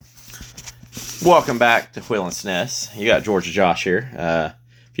Welcome back to Wheel and SNES. You got George and Josh here.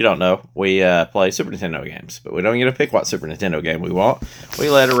 If you don't know, we play Super Nintendo games, but we don't get to pick what Super Nintendo game we want. We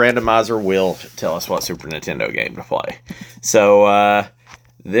let a randomizer wheel tell us what Super Nintendo game to play. So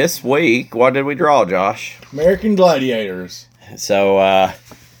this week, what did we draw, Josh? American Gladiators. So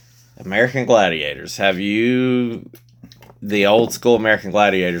American Gladiators. Have you... The old school American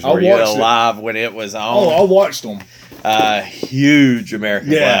Gladiators, were you alive when it was on? Oh, I watched them. Huge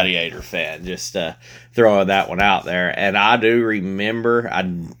American Gladiator fan. Just throwing that one out there. And I do remember, I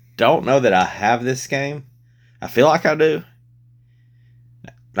don't know that I have this game. I feel like I do.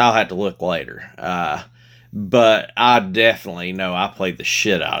 I'll have to look later. But I definitely know I played the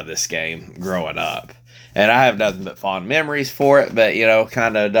shit out of this game growing up. And I have nothing but fond memories for it. But,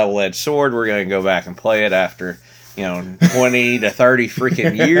 kind of a double-edged sword. We're going to go back and play it after... 20 to 30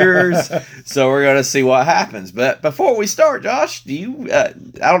 freaking years. So we're going to see what happens. But before we start, Josh, do you, I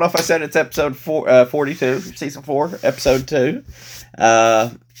don't know if I said it's episode 42, season 4, episode 2. Do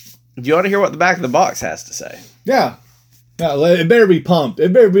you want to hear what the back of the box has to say? Yeah. It better be pumped.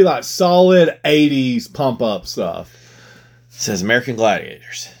 It better be like solid 80s pump up stuff. It says American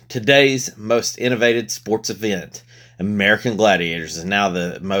Gladiators. Today's most innovative sports event. American Gladiators is now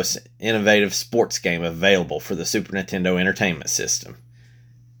the most innovative sports game available for the Super Nintendo Entertainment System.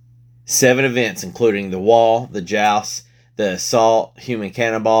 7 events, including the Wall, the Joust, the Assault, Human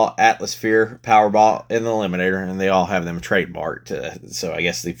Cannonball, Atmosphere, Powerball, and the Eliminator, and they all have them trademarked, so I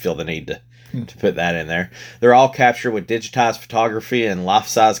guess they feel the need to put that in there. They're all captured with digitized photography and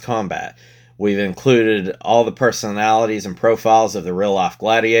life-size combat. We've included all the personalities and profiles of the real-life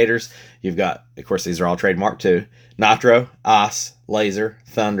gladiators. You've got, of course, these are all trademarked too. Nitro, Ice, Laser,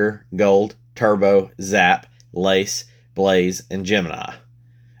 Thunder, Gold, Turbo, Zap, Lace, Blaze, and Gemini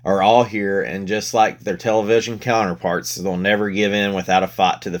are all here, and just like their television counterparts, they'll never give in without a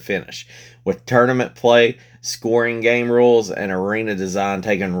fight to the finish. With tournament play, scoring game rules, and arena design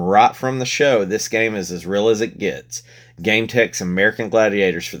taken right from the show, this game is as real as it gets. GameTech's American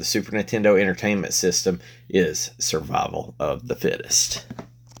Gladiators for the Super Nintendo Entertainment System is survival of the fittest.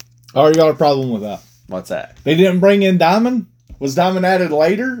 I already got a problem with that. What's that? They didn't bring in Diamond? Was Diamond added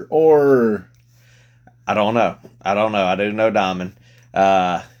later, or...? I don't know. I do know Diamond.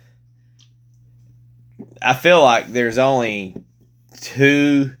 I feel like there's only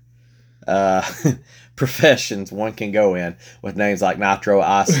 2 professions one can go in with names like Nitro,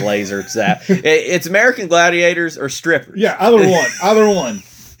 Ice, Laser, Zap. It's American Gladiators or strippers. Yeah, either one.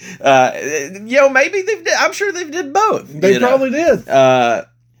 Maybe I'm sure they did both. They probably did.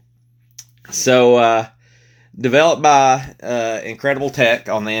 Developed by Incredible Tech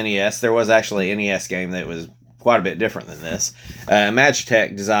on the NES. There was actually an NES game that was quite a bit different than this.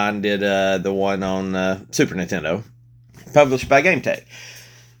 Magitech Design did the one on Super Nintendo, published by GameTech.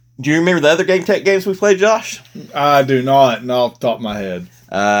 Do you remember the other GameTech games we played, Josh? I do not, off the top of my head.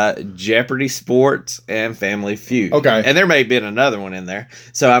 Jeopardy Sports and Family Feud. Okay. And there may have been another one in there.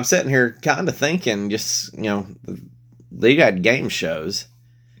 So I'm sitting here kind of thinking, they got game shows.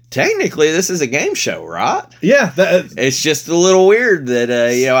 Technically, this is a game show, right? Yeah. It's just a little weird that,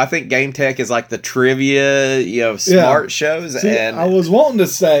 I think Game Tech is like the trivia, smart shows. See, and I was wanting to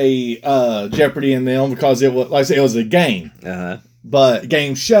say Jeopardy and them because it was, like I said, it was a game. Uh-huh. But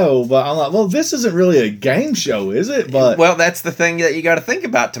game show, but I'm like, well, this isn't really a game show, is it? But well, that's the thing that you got to think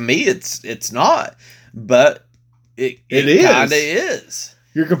about. To me, it's not, but it is. Kind of is.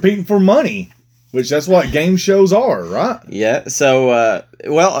 You're competing for money, which that's what game shows are, right? Yeah. So,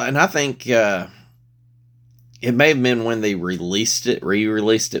 and I think it may have been when they re-released it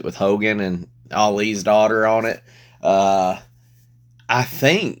with Hogan and Ali's daughter on it. I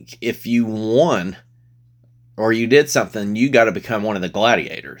think if you won or you did something, you got to become one of the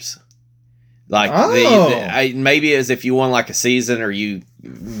gladiators. Like maybe as if you won like a season or you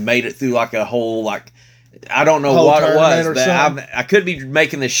made it through like a whole I don't know what it was, but I could be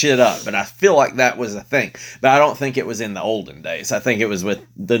making this shit up, but I feel like that was a thing. But I don't think it was in the olden days. I think it was with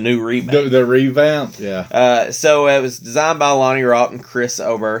the new revamp. The revamp, yeah. So it was designed by Lonnie Rott and Chris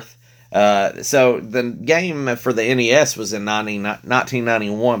Oberth. So the game for the NES was in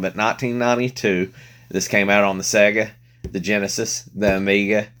 1991, but 1992, this came out on the Sega, the Genesis, the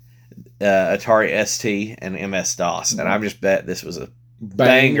Amiga, Atari ST, and MS-DOS. And I just bet this was a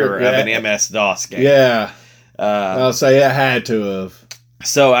banger of an MS-DOS game. Yeah. I'll say it had to have.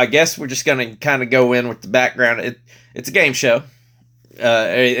 So I guess we're just going to kind of go in with the background. It's a game show.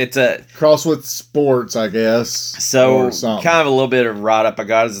 It's a cross with sports, I guess. So kind of a little bit of write-up I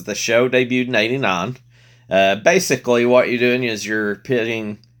got is the show debuted in 1989. Basically what you're doing is you're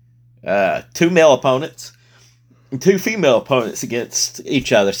pitting 2 male opponents two female opponents against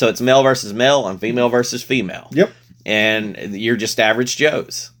each other. So it's male versus male and female versus female. Yep. And you're just average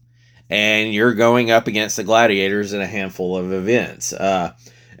Joes. And you're going up against the Gladiators in a handful of events. And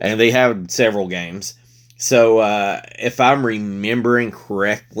they have several games. So if I'm remembering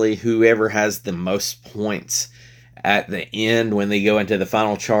correctly, whoever has the most points at the end when they go into the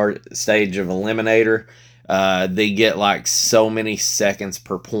final stage of Eliminator, they get like so many seconds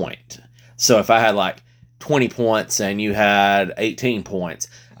per point. So if I had like 20 points and you had 18 points,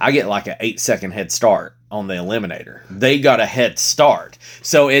 I get like an 8-second head start on the Eliminator. They got a head start.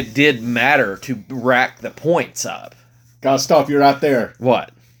 So it did matter to rack the points up. Gotta stop you right there.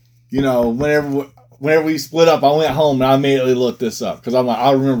 What? You know, whenever we split up, I went home and I immediately looked this up because I'm like,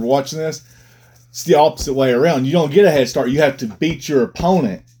 I remember watching this. It's the opposite way around. You don't get a head start. You have to beat your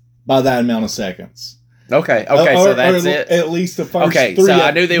opponent by that amount of seconds. Okay, so that's it. At least the first okay, three. So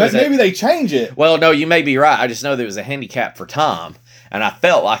I knew there was maybe they change it. Well, no, you may be right. I just know there was a handicap for Tom, and I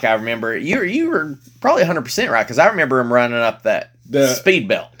felt like I remember you were probably 100% right because I remember him running up the speed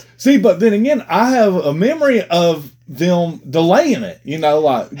belt. See, but then again, I have a memory of them delaying it. You know,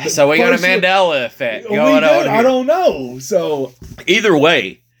 like so we got a Mandela effect going on here. I don't know. So either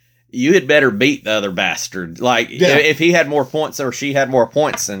way, you had better beat the other bastard. Like, if he had more points or she had more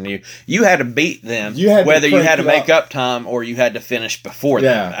points than you had to beat them. Whether you had to make up time or you had to finish before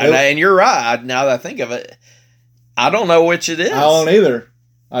them. And you're right. Now that I think of it, I don't know which it is.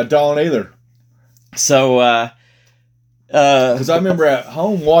 I don't either. So, because I remember at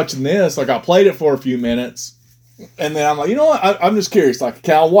home watching this, like I played it for a few minutes, and then I'm like, you know what? I'm just curious. Like,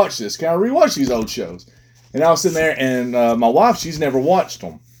 can I watch this? Can I rewatch these old shows? And I was sitting there, and my wife, she's never watched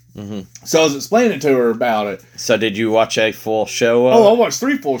them. Mm-hmm. So I was explaining to her about it. So did you watch a full show? I watched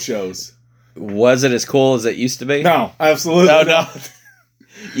 3 full shows. Was it as cool as it used to be? No, absolutely not.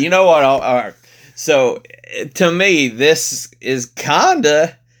 You know what? All right. So to me, this is kind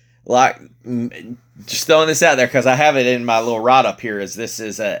of like just throwing this out there because I have it in my little write up here. As this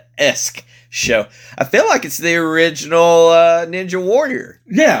is a esque show. I feel like it's the original Ninja Warrior.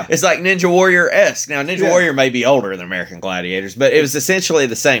 Yeah. It's like Ninja Warrior-esque. Now, Ninja Warrior may be older than American Gladiators, but it was essentially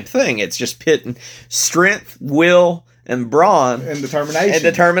the same thing. It's just pitting strength, will, and brawn. And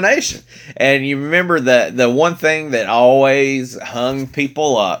determination. And you remember the one thing that always hung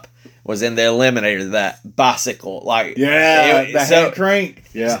people up was in the Eliminator, that bicycle. Hand crank.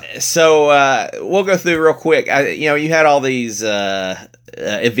 Yeah. So we'll go through real quick. You had all these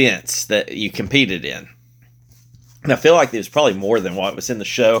events that you competed in. And I feel like there's probably more than what was in the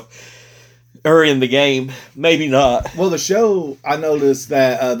show or in the game. Maybe not. Well, the show, I noticed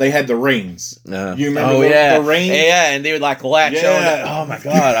that they had the rings. You remember the rings? Yeah, and they would like latch on. Oh my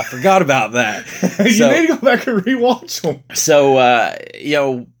God, I forgot about that. You need to go back and rewatch them.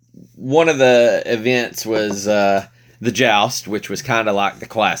 So, one of the events was the joust, which was kind of like the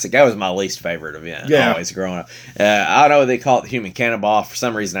classic. That was my least favorite event always growing up. I know they call it the human cannonball. For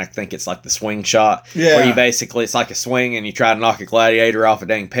some reason, I think it's like the swing shot. Yeah. Where you basically, it's like a swing and you try to knock a gladiator off a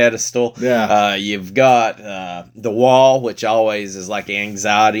dang pedestal. Yeah. You've got the wall, which always is like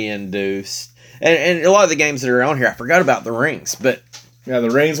anxiety induced. And a lot of the games that are on here, I forgot about the rings. But yeah,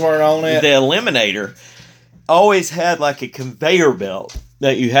 the rings weren't on it. The Eliminator always had like a conveyor belt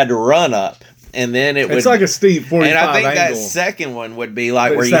that you had to run up. And then it's like a steep 45 and I think angle. That second one would be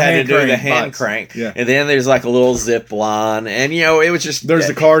like where you had to do the hand crank. Yeah. And then there's like a little zip line. And, it was just... There's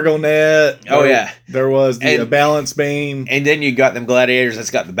the cargo net. There was the balance beam. And then you got them gladiators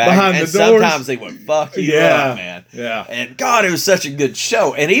that's got the back. Behind and the doors. Sometimes they would fuck you up, man. Yeah. And, God, it was such a good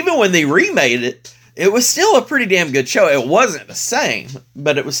show. And even when they remade it, it was still a pretty damn good show. It wasn't the same,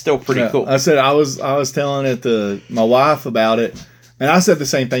 but it was still pretty cool. I said I was telling it to my wife about it. And I said the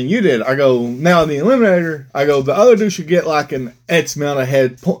same thing you did. I go, now in the Eliminator, the other dude should get like an X amount of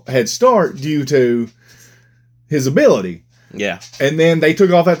head start due to his ability. Yeah. And then they took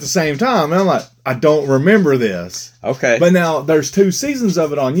off at the same time. And I'm like, I don't remember this. Okay. But now there's 2 seasons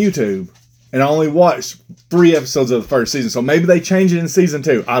of it on YouTube. And I only watched 3 episodes of the first season. So maybe they changed it in season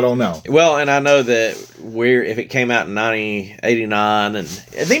 2. I don't know. Well, and I know that if it came out in 1989, and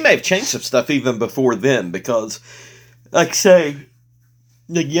they may have changed some stuff even before then because, like I say,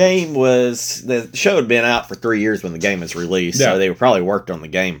 the show had been out for 3 years when the game was released, so they probably worked on the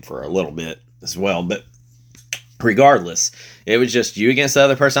game for a little bit as well. But regardless, it was just you against the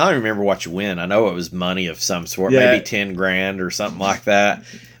other person. I don't remember what you win. I know it was money of some sort, maybe $10,000 or something like that.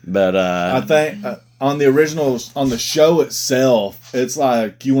 But I think on the show itself, it's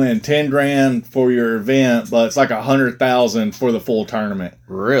like you win $10,000 for your event, but it's like $100,000 for the full tournament.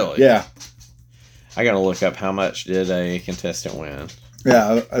 Really? Yeah. I gotta look up how much did a contestant win.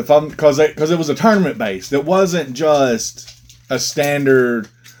 Yeah, because it was a tournament based. It wasn't just a standard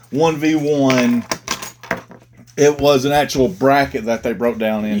 1v1. It was an actual bracket that they broke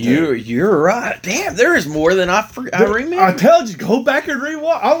down into. You're right. Damn, there is more than I remember. I told you, go back and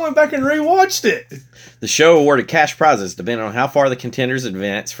rewatch. I went back and rewatched it. The show awarded cash prizes depending on how far the contenders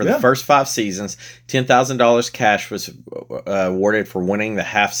advanced. For the first 5 seasons, $10,000 cash was awarded for winning the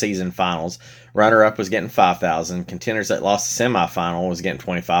half-season finals. Runner-up was getting $5,000. Contenders that lost the semifinal was getting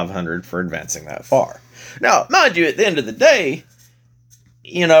 $2,500 for advancing that far. Now, mind you, at the end of the day,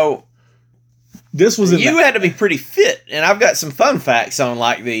 you know, you had to be pretty fit, and I've got some fun facts on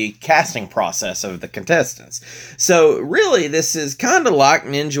like the casting process of the contestants. So really, this is kind of like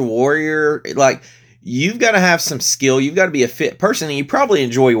Ninja Warrior. Like, you've got to have some skill. You've got to be a fit person, and you probably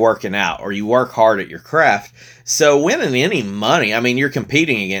enjoy working out, or you work hard at your craft. So winning any money, I mean, you're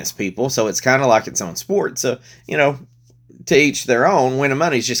competing against people, so it's kind of like its own sport. So, you know, to each their own. Winning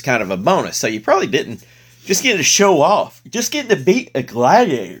money is just kind of a bonus. So you probably didn't just get to show off, just get to beat a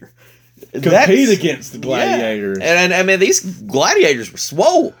gladiator. Compete against the gladiators. Yeah. And I mean, these gladiators were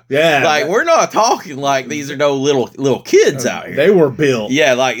swole. Yeah. Like, we're not talking like these are no little kids out here. They were built.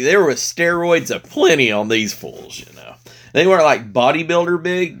 Yeah, like there was steroids aplenty on these fools, you know. They weren't like bodybuilder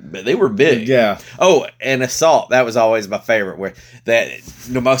big, but they were big. Yeah. Oh, and assault. That was always my favorite. Where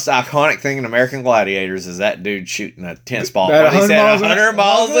the most iconic thing in American Gladiators is that dude shooting a tennis ball. That 100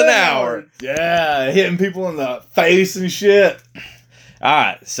 miles an hour. Yeah, hitting people in the face and shit. All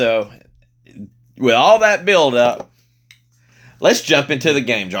right, so with all that build up, let's jump into the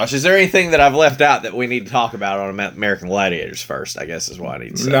game, Josh. Is there anything that I've left out that we need to talk about on American Gladiators first, I guess is what I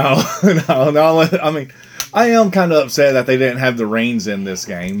need to say. No. I mean, I am kind of upset that they didn't have the reins in this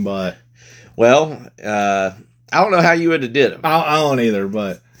game, but... Well, I don't know how you would have did them. I don't either,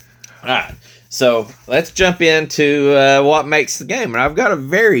 but... All right, so let's jump into what makes the game. And I've got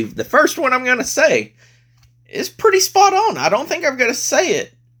the first one I'm going to say is pretty spot on. I don't think I'm going to say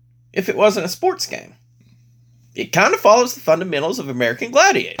it if it wasn't a sports game. It kind of follows the fundamentals of American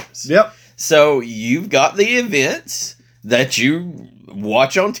Gladiators. Yep. So you've got the events that you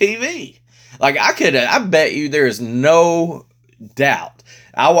watch on TV. Like, I bet you there is no doubt.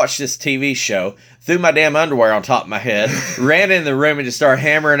 I watched this TV show, threw my damn underwear on top of my head, ran in the room and just started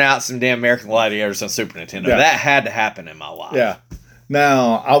hammering out some damn American Gladiators on Super Nintendo. Yeah. That had to happen in my life. Yeah.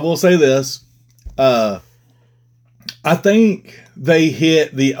 Now, I will say this. I think they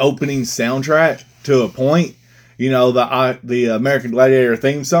hit the opening soundtrack to a point, you know, the American Gladiator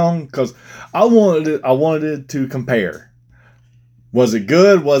theme song, because I wanted it to compare. Was it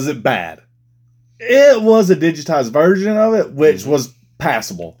good? Was it bad? It was a digitized version of it, which was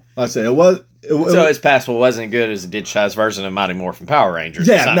passable. Like I said, it was. So it's passable. It wasn't good as a digitized version of Mighty Morphin Power Rangers.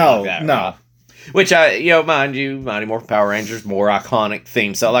 Yeah, no, like that, no. Right? Which mind you, Mighty Morphin Power Rangers, more iconic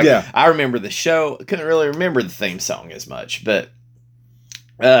theme song. Like, yeah. I remember the show. I couldn't really remember the theme song as much, but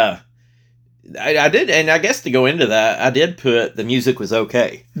I did, and I guess to go into that, I did put the music was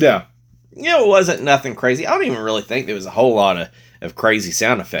okay. Yeah. You know, it wasn't nothing crazy. I don't even really think there was a whole lot of crazy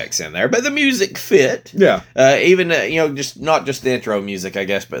sound effects in there, but the music fit. Yeah. Even, just not just the intro music, I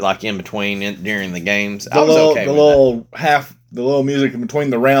guess, but like in between, during the games. I was okay with that. The little music in between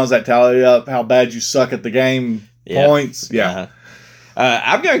the rounds that tally up how bad you suck at the game points. Yeah.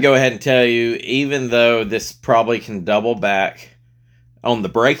 I'm going to go ahead and tell you, even though this probably can double back on the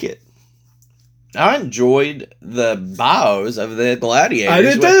Break It, I enjoyed the bios of the gladiators. I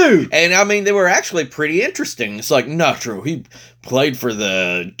did too. And I mean, they were actually pretty interesting. It's like Nitro, he played for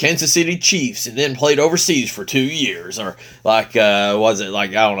the Kansas City Chiefs and then played overseas for 2 years. Or like, was it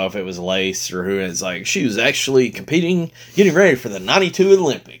like, I don't know if it was Lace or who. It's like, she was actually competing, getting ready for the 92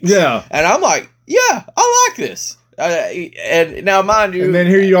 Olympics. Yeah. And I'm like, yeah, I like this. And now, mind you, and then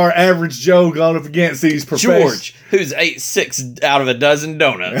here you are, average Joe, going up against these professionals. George, who's ate 6 out of a dozen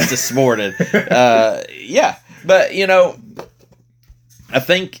donuts this morning. Yeah, but I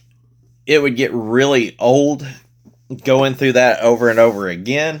think it would get really old going through that over and over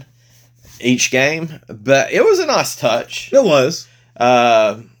again each game. But it was a nice touch. It was.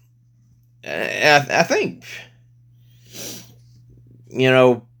 I think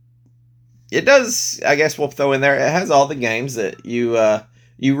it does. I guess we'll throw in there. It has all the games that you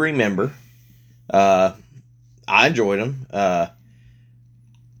remember. I enjoyed them.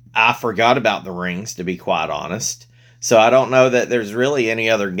 I forgot about the rings, to be quite honest. So I don't know that there's really any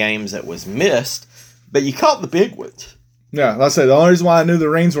other games that was missed. But you caught the big ones. Yeah, like I said, the only reason why I knew the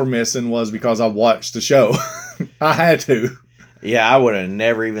rings were missing was because I watched the show. I had to. Yeah, I would have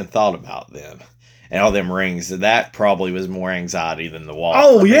never even thought about them. And all them rings, that probably was more anxiety than the wall.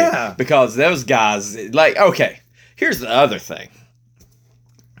 Oh, yeah. Because those guys, like, okay, here's the other thing.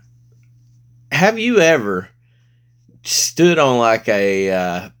 have you ever stood on like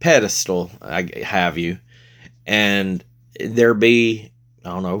a pedestal, have you, and there be, I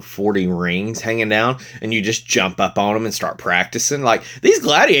don't know, 40 rings hanging down, and you just jump up on them and start practicing? Like, these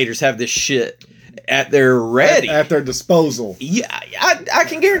gladiators have this shit at their ready. At their disposal. Yeah, I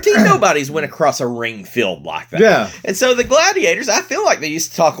can guarantee nobody's went across a ring field like that. Yeah. And so the gladiators, I feel like they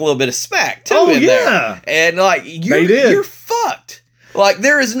used to talk a little bit of smack, too, in there. And, like, you're fucked. Like,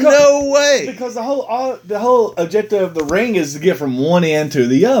 there is no way. Because the whole objective of the ring is to get from one end to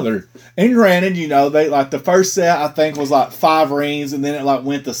the other. And granted, they like the first set I think was like 5 rings, and then it like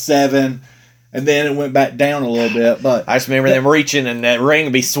went to 7, and then it went back down a little bit. But I just remember them reaching, and that ring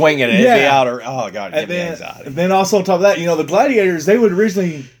would be swinging, and it'd be out. Oh god, give me anxiety. And then also on top of that, the gladiators, they would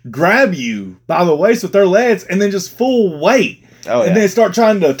originally grab you by the waist with their legs, and then just full weight, and then start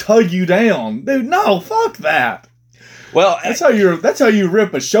trying to tug you down. Dude, no, fuck that. Well, that's how you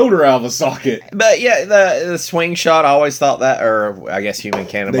rip a shoulder out of a socket. But yeah, the swing shot, I always thought that, or I guess human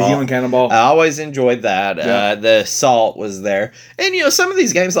cannonball. The human cannonball. I always enjoyed that. Yeah. The assault was there, and some of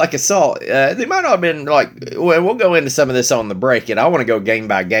these games like assault, they might not have been like. Well, we'll go into some of this on the break it. I want to go game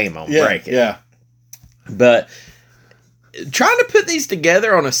by game on break it. Yeah. But trying to put these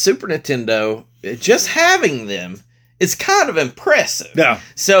together on a Super Nintendo, just having them, it's kind of impressive. Yeah.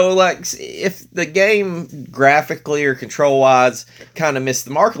 So, like, if the game graphically or control-wise kind of missed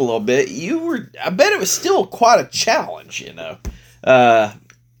the mark a little bit, I bet it was still quite a challenge, Now,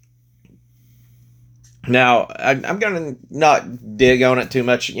 I'm going to not dig on it too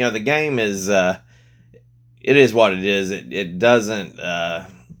much. The game is, it is what it is. It doesn't,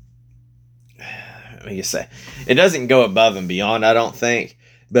 it doesn't go above and beyond, I don't think.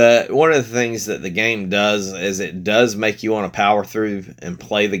 But one of the things that the game does is it does make you want to power through and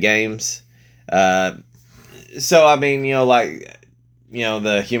play the games. So, I mean,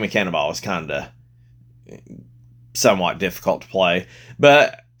 the human cannonball is kind of somewhat difficult to play.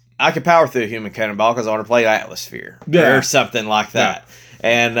 But I could power through human cannonball because I want to play Atmosphere or something like that.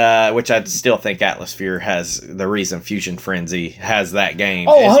 Yeah. And which I still think Atmosphere has the reason Fusion Frenzy has that game.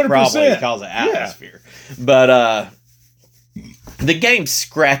 Oh, 100%. Probably because of Atmosphere. Yeah. But, the game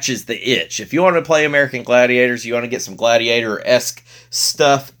scratches the itch. If you want to play American Gladiators, you want to get some Gladiator-esque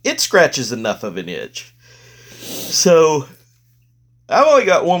stuff, it scratches enough of an itch. So, I've only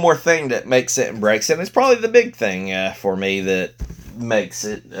got one more thing that makes it and breaks it, and it's probably the big thing for me that makes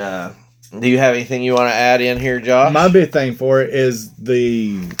it. Do you have anything you want to add in here, Josh? My big thing for it is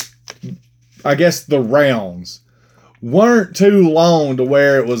the rounds weren't too long to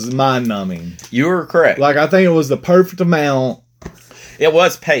where it was mind-numbing. You were correct. Like, I think it was the perfect amount. It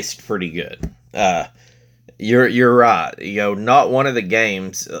was paced pretty good. You're right. Not one of the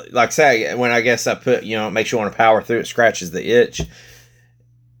games, like say, when I guess I put, it makes you want to power through, it scratches the itch.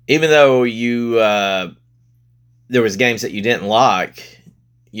 Even though there was games that you didn't like,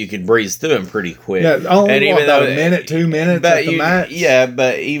 you could breeze through them pretty quick. Yeah, only about a minute, 2 minutes at the max. Yeah,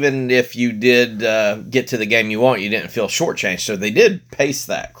 but even if you did get to the game you want, you didn't feel shortchanged. So they did pace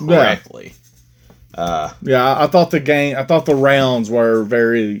that correctly. Yeah. I thought the rounds were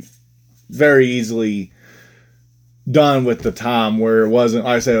very, very easily done with the time where it wasn't,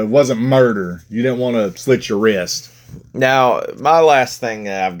 like I said, it wasn't murder. You didn't want to slit your wrist. Now, my last thing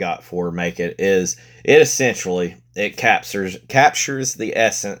that I've got for Make It is it essentially captures the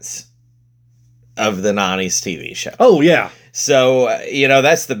essence of the 90s TV show. Oh, yeah. So,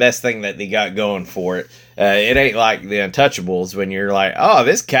 that's the best thing that they got going for it. It ain't like the Untouchables when you're like, oh,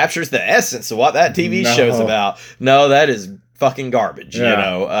 this captures the essence of what that TV show's about. No, that is fucking garbage,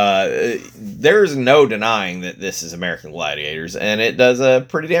 There's no denying that this is American Gladiators, and it does a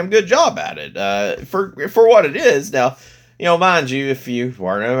pretty damn good job at it for what it is. Now, mind you, if you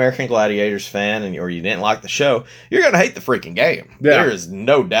weren't an American Gladiators fan or you didn't like the show, you're going to hate the freaking game. Yeah. There is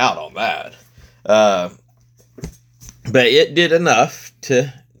no doubt on that. But it did enough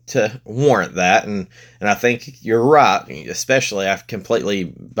to warrant that, and I think you're right. Especially, I've completely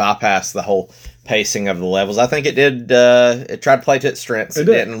bypassed the whole pacing of the levels. I think it did. It tried to play to its strengths. It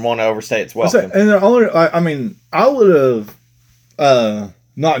didn't want to overstay its welcome. And I would have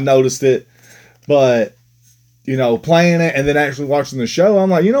not noticed it, but playing it and then actually watching the show, I'm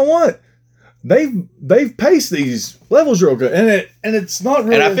like, you know what? They've paced these levels real good, and it's not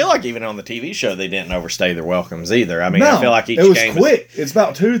really. And I feel like even on the TV show, they didn't overstay their welcomes either. I mean, I feel like each game was quick. It's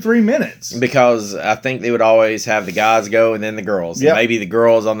about 2-3 minutes because I think they would always have the guys go and then the girls, and maybe the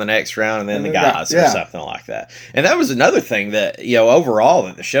girls on the next round and then the guys or something like that. And that was another thing that overall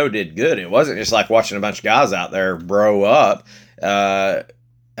that the show did good. It wasn't just like watching a bunch of guys out there bro up.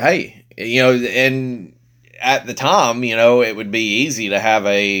 Hey, and at the time, it would be easy to have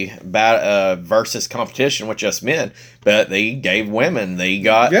a versus competition with just men, but they gave women. They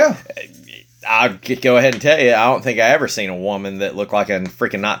got. Yeah. I could go ahead and tell you, I don't think I ever seen a woman that looked like a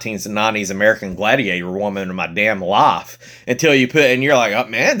freaking 1990s American Gladiator woman in my damn life until you and you're like, oh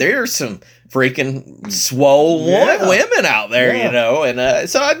man, there's some freaking swole women out there, and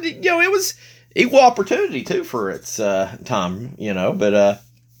so it was equal opportunity too for its time, but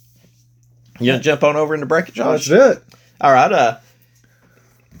you gonna jump on over into break it, Josh? That's it. All right.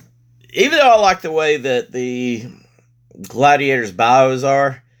 Even though I like the way that the Gladiators bios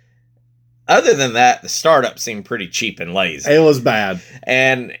are, other than that, the startup seemed pretty cheap and lazy. It was bad.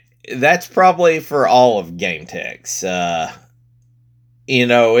 And that's probably for all of Game Techs.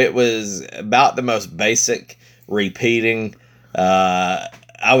 It was about the most basic repeating. I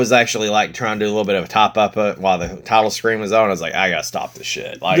was actually trying to do a little bit of a top up while the title screen was on. I was like, I gotta stop this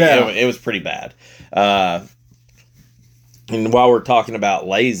shit. It was pretty bad. And while we're talking about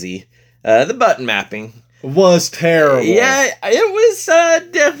lazy, the button mapping was terrible. Yeah, it was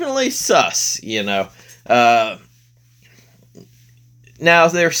definitely sus, Now,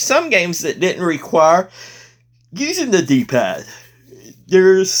 there's some games that didn't require using the D-pad.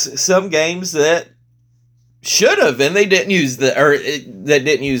 There's some games that should have, and they didn't use the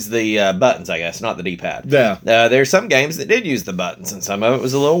buttons, I guess, not the D-pad. Yeah. There's some games that did use the buttons, and some of it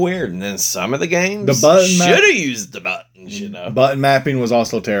was a little weird, and then some of the games should have used the buttons, Button mapping was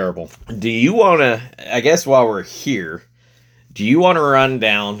also terrible. Do you want to, I guess while we're here, do you want to run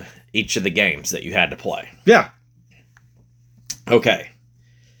down each of the games that you had to play? Yeah. Okay.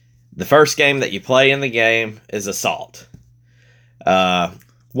 The first game that you play in the game is Assault.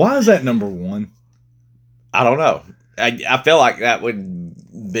 Why is that number one? I don't know. I feel like that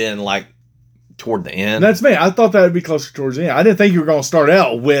would been toward the end. That's me. I thought that would be closer towards the end. I didn't think you were going to start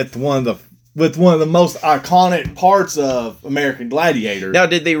out with one of the most iconic parts of American Gladiator. Now,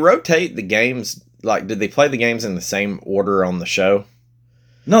 did they rotate the games? Did they play the games in the same order on the show?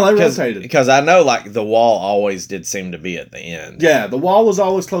 No, they rotated. Because I know, the wall always did seem to be at the end. Yeah, the wall was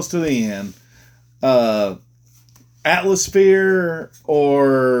always close to the end. Atmosphere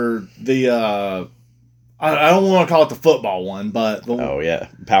or the... I don't want to call it the football one, but...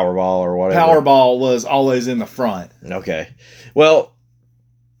 Powerball or whatever. Powerball was always in the front. Okay. Well,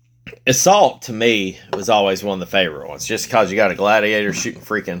 Assault, to me, was always one of the favorite ones, just because you got a gladiator shooting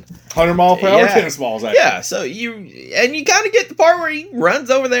freaking... 100-mile-per-hour tennis balls, actually. Yeah, so you kind of get the part where he runs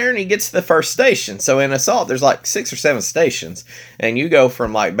over there and he gets to the first station. So in Assault, there's 6 or 7 stations, and you go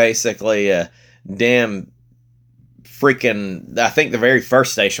from, basically a damn... freaking, I think the very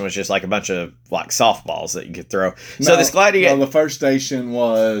first station was just a bunch of softballs that you could throw. So this gladiator. No, the first station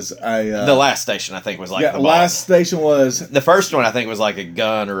was the last station I think was the last station was. The first one I think was a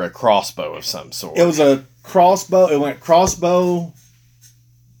gun or a crossbow of some sort. It was a crossbow. It went crossbow,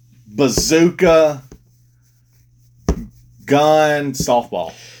 bazooka, gun,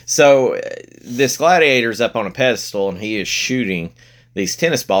 softball. So this gladiator's up on a pedestal and he is shooting these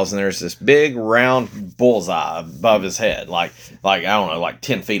tennis balls, and there's this big round bullseye above his head, I don't know,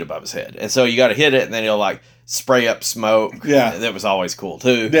 10 feet above his head. And so you got to hit it, and then he'll spray up smoke. Yeah, that was always cool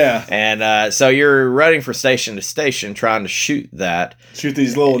too. Yeah, and so you're running from station to station trying to shoot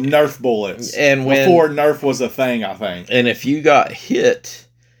these little Nerf bullets. And before Nerf was a thing, I think. And if you got hit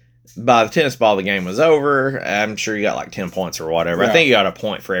by the tennis ball, the game was over. I'm sure you got 10 points or whatever. Yeah. I think you got a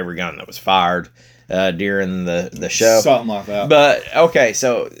point for every gun that was fired during the show. Something like that. But, okay,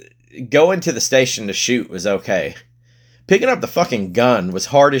 so going to the station to shoot was okay. Picking up the fucking gun was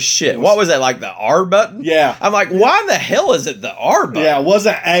hard as shit. What was that, the R button? Yeah. I'm why in the hell is it the R button? Yeah,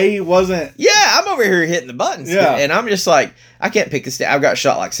 wasn't. Yeah, I'm over here hitting the buttons. Yeah. And I'm just I can't pick this. I've got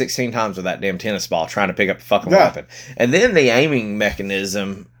shot 16 times with that damn tennis ball trying to pick up the fucking weapon. And then the aiming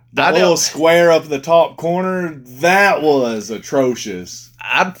mechanism. That little square up the top corner, that was atrocious.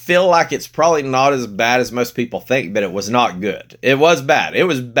 I feel like it's probably not as bad as most people think, but it was not good. It was bad. It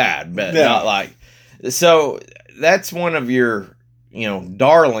was bad, but not So that's one of your,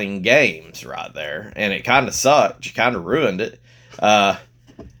 darling games right there. And it kind of sucked. You kind of ruined it. And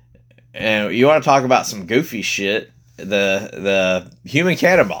you want to talk about some goofy shit, the human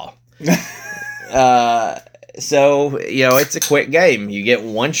cannonball. So, it's a quick game. You get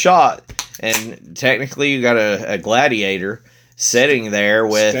one shot, and technically you got a gladiator sitting there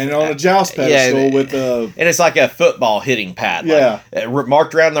with... standing on a joust pedestal with a... And it's like a football hitting pad. Yeah.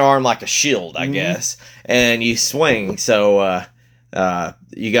 Marked around their arm like a shield, I guess. And you swing. So,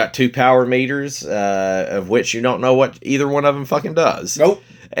 you got 2 power meters, of which you don't know what either one of them fucking does. Nope.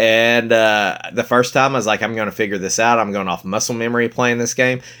 And the first time I was like, I'm going to figure this out. I'm going off muscle memory playing this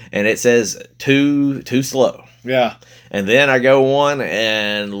game. And it says too slow. Yeah. And then I go one,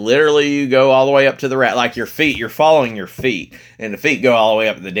 and literally you go all the way up to the like your feet. You're following your feet, and the feet go all the way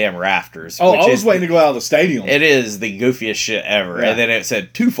up to the damn rafters. Oh, I was waiting to go out of the stadium. It is the goofiest shit ever. Yeah. And then it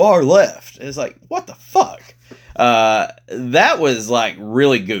said too far left. It's like, what the fuck? That was like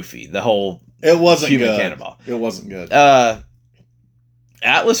really goofy. The whole it wasn't human good. cannonball. It wasn't good.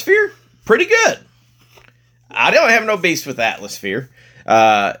 Atmosphere, pretty good. I don't have no beast with Atmosphere.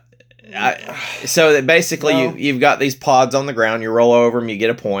 So that basically you've got these pods on the ground, you roll over them, you get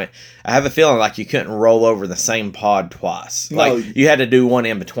a point. I have a feeling like you couldn't roll over the same pod twice. Like you had to do one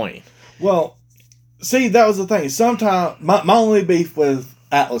in between. Well, see, that was the thing. Sometimes my only beef with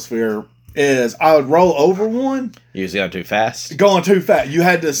Atmosphere is I would roll over one. You was going too fast. Going too fast. You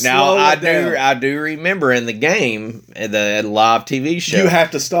had to slow it down. I do remember in the game, the live TV show, you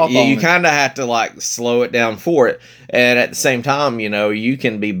have to stop. You kind of have to like slow it down for it, and at the same time, you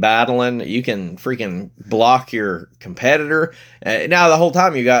can be battling. You can freaking block your competitor. Now the whole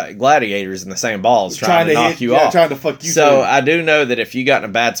time you got gladiators in the same balls trying to knock you off, trying to fuck you. So too. I do know that if you got in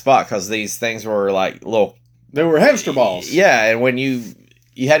a bad spot because these things were like little, they were hamster balls. Yeah, and when you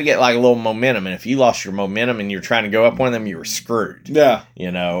had to get like a little momentum, and if you lost your momentum and you're trying to go up one of them, you were screwed. Yeah.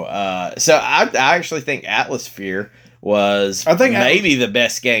 So I actually think Atmosphere was maybe the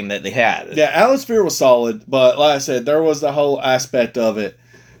best game that they had. Yeah, Atmosphere was solid, but like I said, there was the whole aspect of it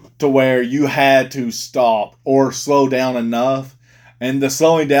to where you had to stop or slow down enough, and the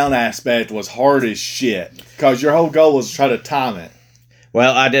slowing down aspect was hard as shit because your whole goal was to try to time it.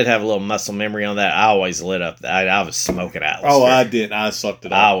 Well, I did have a little muscle memory on that. I always lit up. I was smoking Atmosphere. Oh, I didn't. I sucked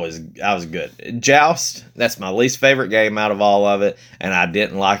it up. I was good. Joust, that's my least favorite game out of all of it, and I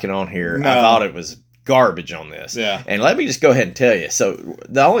didn't like it on here. No. I thought it was garbage on this. Yeah. And let me just go ahead and tell you. So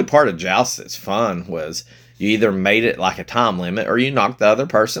the only part of Joust that's fun was you either made it like a time limit or you knocked the other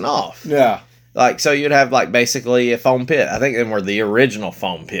person off. Yeah. Like, so you'd have like basically a foam pit. I think them were the original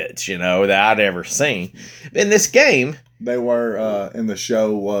foam pits, that I'd ever seen. In this game, they were in the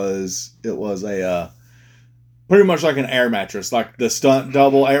show it was a pretty much like an air mattress, like the stunt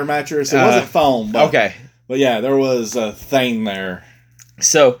double air mattress. It wasn't foam, but, okay. But yeah, there was a thing there.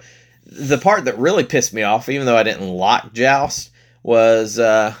 So the part that really pissed me off, even though I didn't like Joust, was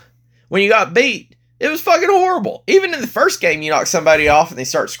when you got beat. It was fucking horrible. Even in the first game, you knock somebody off and they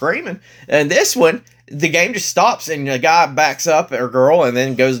start screaming. And this one, the game just stops and the guy backs up or girl and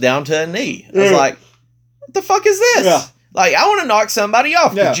then goes down to a knee. I was like, what the fuck is this? Yeah. Like, I want to knock somebody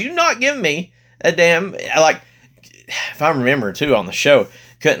off. Yeah. Could you not give me a damn, like, if I remember too on the show,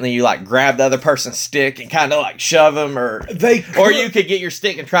 couldn't you like grab the other person's stick and kind of like shove them or you could get your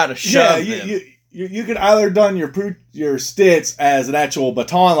stick and try to shove them. You could either done your sticks as an actual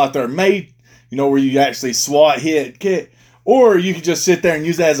baton like they're made, where you actually swat, hit, kick, or you could just sit there and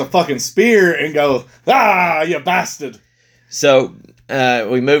use that as a fucking spear and go, you bastard. So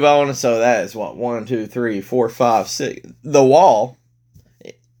we move on. So that is what 1, 2, 3, 4, 5, 6. The wall.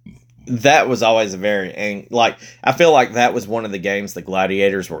 That was always I feel like that was one of the games the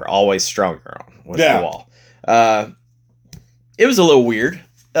Gladiators were always stronger on. Was the wall. It was a little weird.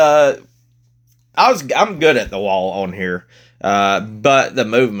 I'm good at the wall on here. But the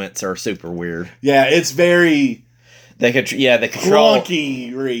movements are super weird. Yeah, it's very they control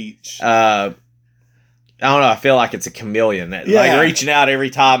clunky reach. I don't know. I feel like it's a chameleon that like reaching out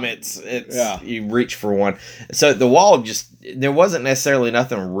every time it's you reach for one. So the wall there wasn't necessarily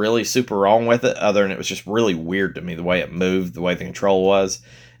nothing really super wrong with it, other than it was just really weird to me the way it moved, the way the control was.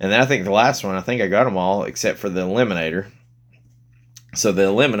 And then I think the last one, I think I got them all except for the Eliminator. So the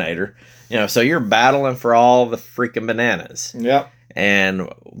Eliminator. So you're battling for all the freaking bananas. Yep.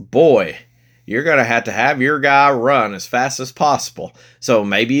 And boy, you're going to have your guy run as fast as possible. So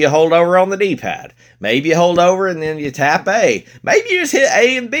maybe you hold over on the D-pad. Maybe you hold over and then you tap A. Maybe you just hit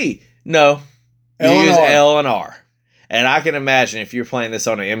A and B. No. You use L and R. And I can imagine if you're playing this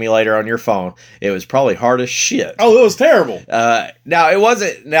on an emulator on your phone, it was probably hard as shit. Oh, it was terrible. Now, it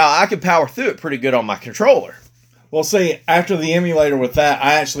wasn't. Now, I could power through it pretty good on my controller. Well, see, after the emulator with that,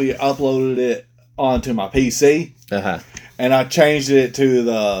 I actually uploaded it onto my PC. Uh-huh. And I changed it to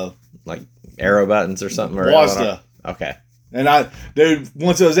the... like arrow buttons or something? Or okay. And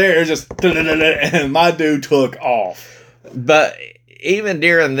once it was there, it was just... and my dude took off. But even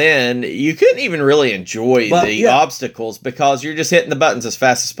during then, you couldn't even really enjoy the obstacles because you're just hitting the buttons as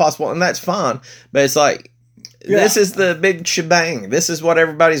fast as possible, and that's fine. But it's like... This is the big shebang. This is what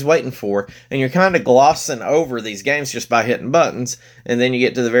everybody's waiting for. And you're kind of glossing over these games just by hitting buttons. And then you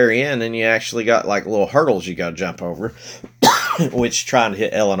get to the very end and you actually got like little hurdles you got to jump over. which trying to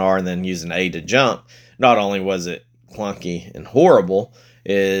hit L and R and then using A to jump, not only was it clunky and horrible,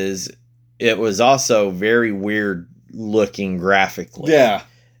 it was also very weird looking graphically. Yeah.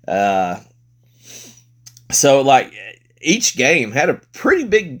 So like each game had a pretty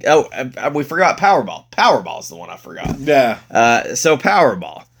big. Oh, we forgot Powerball. Powerball's the one I forgot. Yeah. So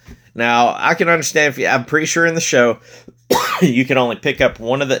Powerball. Now I can understand I'm pretty sure in the show you can only pick up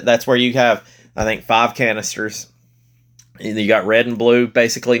one of the. That's where you have, I think, 5 canisters. You got red and blue,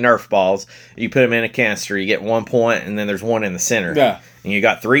 basically Nerf balls. You put them in a canister, you get 1 point, and then there's one in the center. Yeah. And you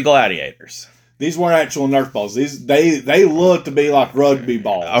got 3 gladiators. These weren't actual Nerf balls. They look to be like rugby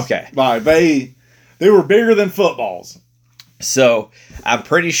balls. Okay. Like they were bigger than footballs. So I'm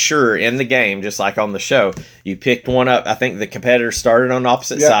pretty sure in the game, just like on the show, you picked one up. I think the competitors started on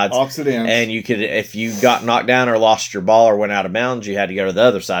opposite sides. Opposite ends. And you could, if you got knocked down or lost your ball or went out of bounds, you had to go to the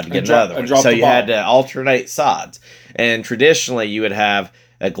other side to get another one. So you had to alternate sides. And traditionally, you would have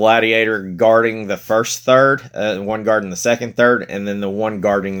a gladiator guarding the first third, one guarding the second third, and then the one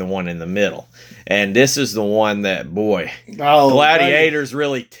guarding the one in the middle. And this is the one that, boy, gladiators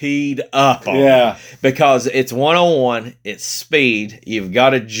really teed up on. Yeah. Because it's 1-on-1, it's speed, you've got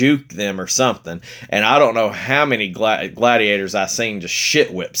to juke them or something. And I don't know how many gladiators I've seen just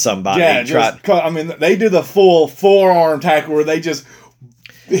shit whip somebody. Yeah, they do the full forearm tackle where they just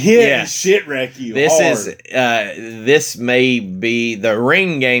hit and shit wreck you. This may be, the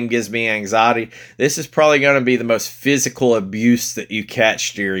ring game gives me anxiety. This is probably going to be the most physical abuse that you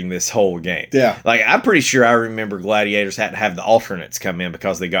catch during this whole game. Yeah. Like, I'm pretty sure I remember gladiators had to have the alternates come in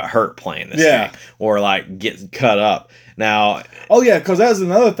because they got hurt playing this game. Or, like, get cut up. Now... Oh, yeah, because that was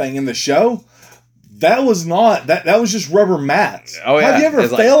another thing in the show. That was not that was just rubber mats. Oh yeah, have you ever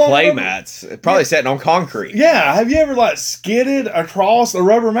fell on play mats? Probably sitting on concrete. Yeah, have you ever like skidded across a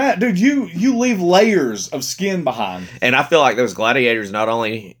rubber mat, dude? You leave layers of skin behind. And I feel like those gladiators not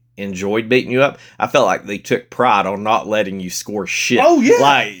only enjoyed beating you up, I felt like they took pride on not letting you score shit. Oh yeah,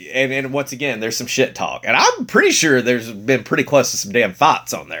 like and once again, there's some shit talk, and I'm pretty sure there's been pretty close to some damn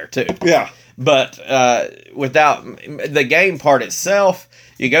fights on there too. Yeah, but without the game part itself,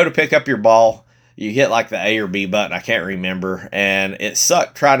 you go to pick up your ball. You hit like the A or B button, I can't remember, and it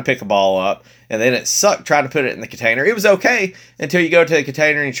sucked trying to pick a ball up, and then it sucked trying to put it in the container. It was okay until you go to the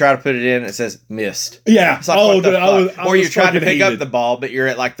container and you try to put it in, and it says missed. Yeah. It's like, what the fuck? Or you're trying to pick up the ball, but you're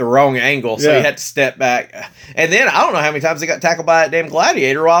at like the wrong angle, so you had to step back. And then I don't know how many times I got tackled by that damn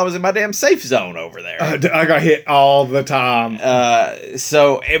gladiator while I was in my damn safe zone over there. I got hit all the time.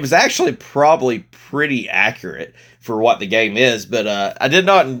 So it was actually probably pretty accurate for what the game is, but I did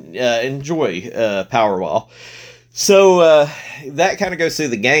not enjoy Powerball. So that kind of goes through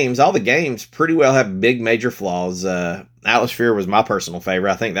the games. All the games pretty well have big major flaws. Atmosphere was my personal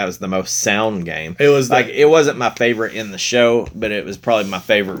favorite. I think that was the most sound game. It was like it wasn't my favorite in the show, but it was probably my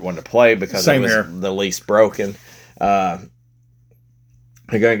favorite one to play because it was the least broken. I'm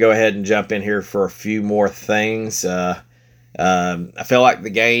going to go ahead and jump in here for a few more things. I feel like the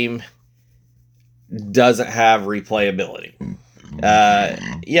game doesn't have replayability.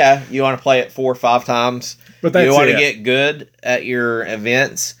 You want to play it 4 or 5 times. But you want to get good at your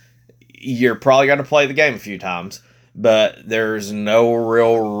events, you're probably going to play the game a few times, but there's no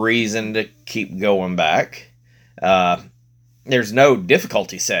real reason to keep going back. There's no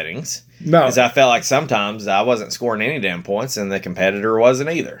difficulty settings. No. Because I felt like sometimes I wasn't scoring any damn points and the competitor wasn't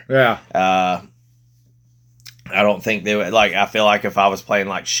either. Yeah. I don't think they would, like, I feel like if I was playing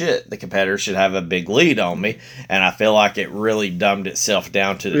like shit, the competitor should have a big lead on me. And I feel like it really dumbed itself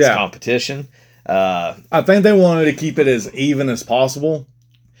down to this competition. I think they wanted to keep it as even as possible.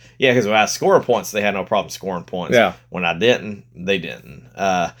 Yeah, because when I scored points, they had no problem scoring points. Yeah. When I didn't, they didn't.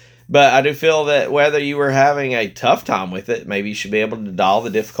 But I do feel that whether you were having a tough time with it, maybe you should be able to dial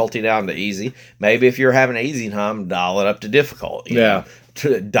the difficulty down to easy. Maybe if you're having an easy time, dial it up to difficult. You know,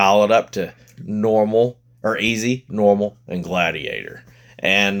 to dial it up to normal. Or easy, normal, and gladiator.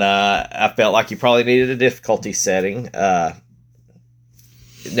 And I felt like you probably needed a difficulty setting. Now,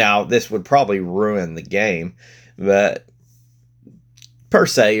 this would probably ruin the game. But per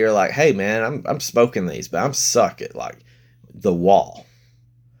se, you're like, hey, man, I'm smoking these, but I'm suck at, like, the wall.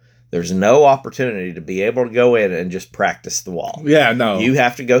 There's no opportunity to be able to go in and just practice the wall. Yeah, no. You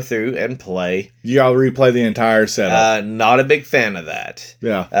have to go through and play. You got to replay the entire setup. Not a big fan of that.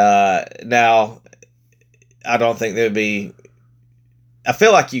 Yeah. Now... I don't think there would be... I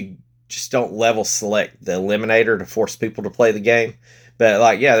feel like you just don't level select the eliminator to force people to play the game. But,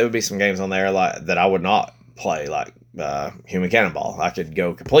 like, yeah, there would be some games on there like that I would not play, like Human Cannonball. I could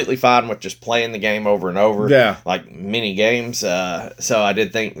go completely fine with just playing the game over and over. Yeah. Like mini games. So I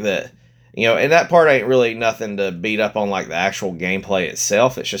did think that and that part ain't really nothing to beat up on like the actual gameplay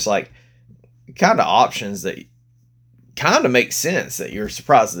itself. It's just like kind of options that kind of make sense that you're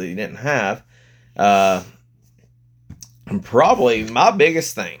surprised that you didn't have. And probably my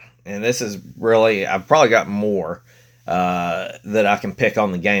biggest thing, and this is really, I've probably got more that I can pick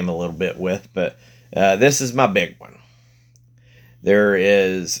on the game a little bit with, but this is my big one. There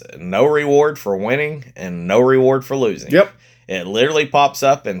is no reward for winning and no reward for losing. Yep. It literally pops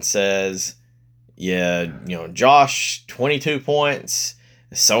up and says, Josh, 22 points,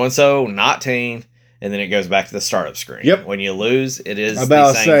 so-and-so, 19, and then it goes back to the startup screen. Yep. When you lose, it is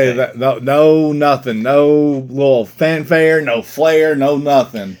about the same to say thing. that no nothing, no little fanfare, no flair, no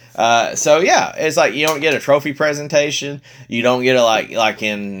nothing. It's like you don't get a trophy presentation. You don't get a like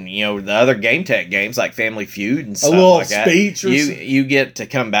in the other Game Tech games like Family Feud and stuff a little like that. speech. You get to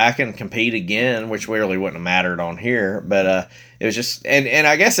come back and compete again, which really wouldn't have mattered on here. But it was just and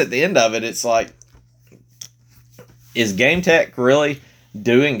I guess at the end of it, it's like, is Game Tech really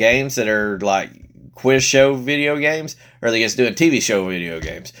doing games that are like quiz show video games, or are they just doing TV show video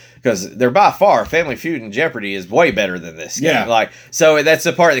games? Because they're by far, Family Feud and Jeopardy is way better than this game. Yeah. So that's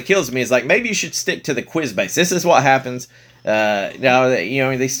the part that kills me, is like, maybe you should stick to the quiz base. This is what happens. Now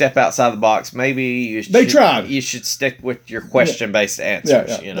that they step outside the box, maybe you should stick with your question based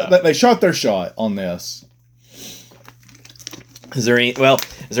answers. They shot their shot on this. Is there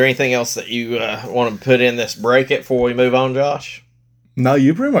anything else that you want to put in this break it before we move on, Josh? No,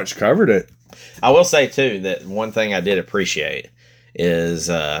 you pretty much covered it. I will say, too, that one thing I did appreciate is,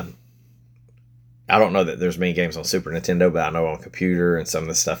 I don't know that there's many games on Super Nintendo, but I know on computer and some of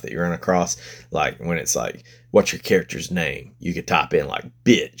the stuff that you run across, like when it's like, what's your character's name? You could type in like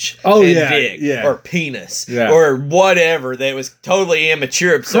bitch, dick, or penis, or whatever that was totally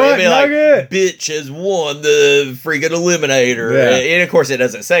immature. So it'd be like, bitch has won the freaking eliminator. Yeah. And of course it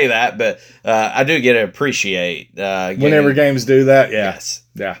doesn't say that, but I do get to appreciate whenever games do that. Yeah. Yes.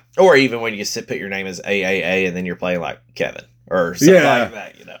 Yeah. Or even when you put your name as AAA and then you're playing like Kevin or something like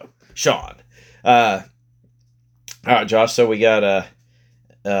that, Sean. All right, Josh. So we got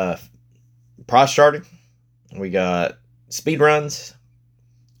prize starting, we got speed runs,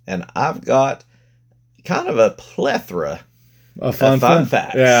 and I've got kind of a plethora of fun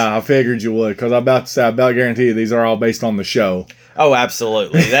facts. Yeah, I figured you would, because I'm about to say, I about guarantee you these are all based on the show. Oh,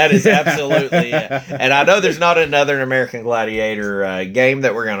 absolutely. That is absolutely it. And I know there's not another American Gladiator game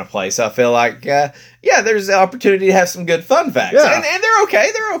that we're going to play, so I feel like, there's the opportunity to have some good fun facts. Yeah. And they're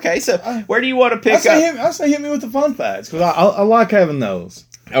okay. They're okay. So where do you want to pick up? I say hit me with the fun facts, because I like having those.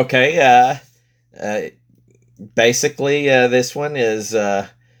 Okay. Basically, this one is... the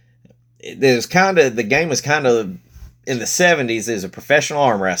game was kind of... In the 70s, there's a professional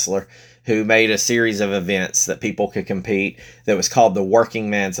arm wrestler who made a series of events that people could compete that was called the Working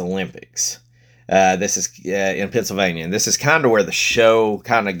Man's Olympics. This is in Pennsylvania. And this is kind of where the show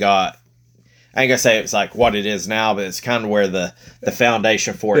kind of got... I ain't going to say it's like what it is now, but it's kind of where the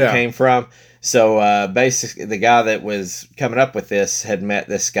foundation for it came from. So basically, the guy that was coming up with this had met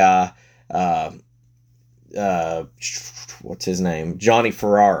this guy, what's his name? Johnny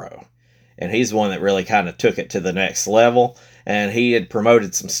Ferraro. And he's the one that really kind of took it to the next level. And he had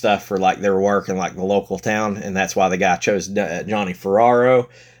promoted some stuff for like their work in like the local town. And that's why the guy chose Johnny Ferraro.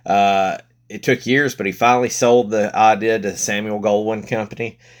 It took years, but he finally sold the idea to Samuel Goldwyn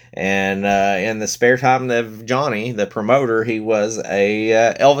Company. And in the spare time of Johnny, the promoter, he was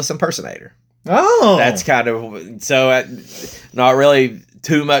a Elvis impersonator. Oh. That's kind of... So not really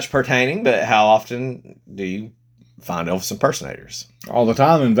too much pertaining, but how often do you find Elvis impersonators? All the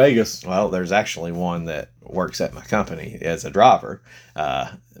time in Vegas. Well, there's actually one that works at my company as a driver,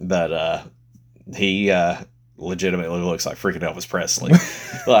 but he legitimately looks like freaking Elvis Presley.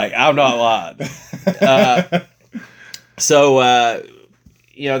 Like, I'm not lying.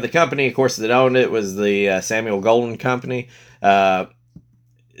 The company, of course, that owned it was the Samuel Goldwyn Company.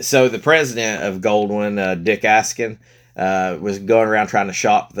 So the president of Goldwyn, Dick Askin, was going around trying to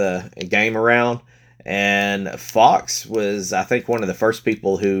shop the game around. And Fox was, I think, one of the first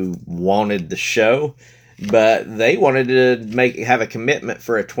people who wanted the show, but they wanted to have a commitment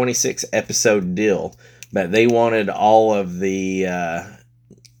for a 26 episode deal. But they wanted all of the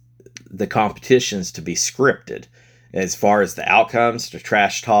competitions to be scripted, as far as the outcomes, the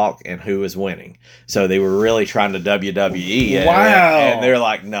trash talk, and who was winning. So they were really trying to WWE it. Wow. And they're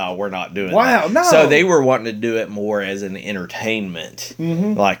like, no, we're not doing that. Wow, no. So they were wanting to do it more as an entertainment,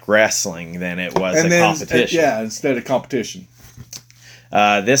 like wrestling, than it was a competition. Instead of competition.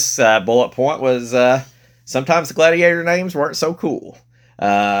 This bullet point was sometimes the gladiator names weren't so cool.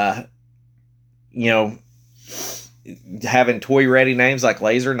 having toy-ready names like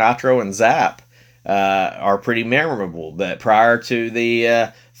Laser, Nitro, and Zap are pretty memorable. But prior to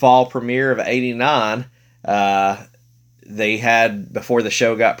the fall premiere of '89, they had, before the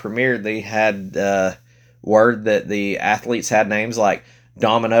show got premiered, they had word that the athletes had names like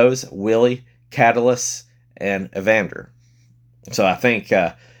Dominoes, Willie, Catalyst, and Evander. So I think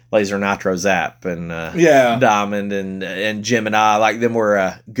Laser, Nitro, Zap, and Diamond and Gemini, like them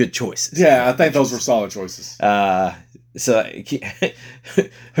were good choices. Yeah, I think those were solid choices. So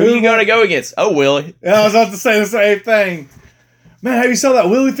who are you going to go against? Oh, Willie. I was about to say the same thing. Man, have you saw that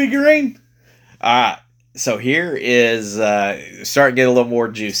Willie figurine? All right. So here is starting to get a little more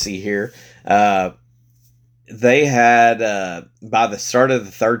juicy here. They had, by the start of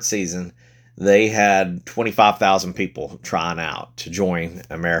the third season, they had 25,000 people trying out to join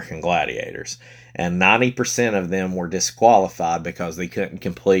American Gladiators. And 90% of them were disqualified because they couldn't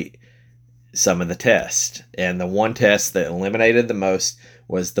complete some of the tests. And the one test that eliminated the most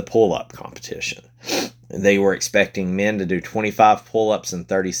was the pull-up competition. They were expecting men to do 25 pull-ups in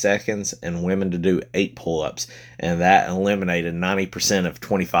 30 seconds and women to do 8 pull-ups. And that eliminated 90% of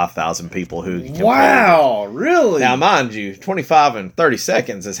 25,000 people who competed. Wow, really? Now, mind you, 25 in 30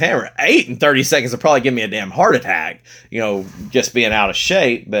 seconds is hammer. 8 in 30 seconds will probably give me a damn heart attack, just being out of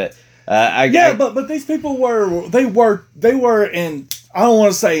shape. But but these people were in, I don't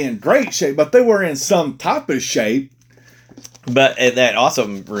want to say in great shape, but they were in some type of shape. But that also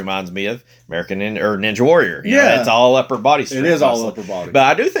reminds me of American Ninja Warrior. It's all upper body strength. It is all upper body. But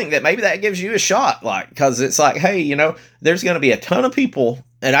I do think that maybe that gives you a shot, because it's like, hey, there's going to be a ton of people,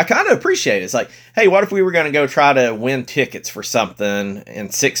 and I kind of appreciate it. It's like, hey, what if we were going to go try to win tickets for something in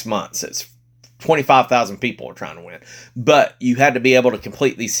 6 months? It's 25,000 people are trying to win. But you had to be able to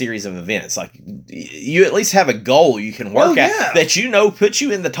complete these series of events. Like, you at least have a goal you can work at that puts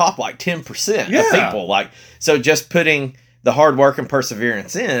you in the top, 10% of people. So just putting the hard work and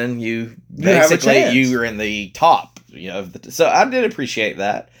perseverance in, you were in the top. So I did appreciate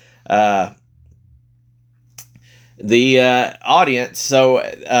that. The audience. So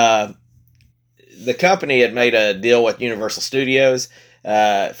the company had made a deal with Universal Studios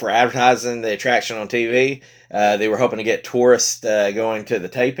for advertising the attraction on TV. They were hoping to get tourists going to the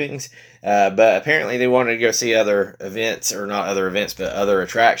tapings. But apparently they wanted to go see other events, or not other events, but other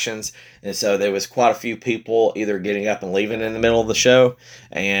attractions. And so there was quite a few people either getting up and leaving in the middle of the show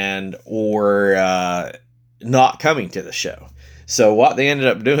or not coming to the show. So what they ended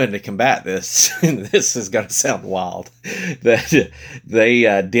up doing to combat this, and this is going to sound wild, that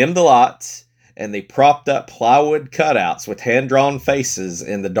they dimmed the lights and they propped up plywood cutouts with hand-drawn faces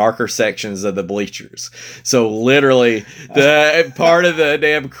in the darker sections of the bleachers. So literally, the part of the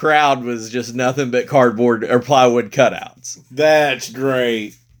damn crowd was just nothing but cardboard or plywood cutouts. That's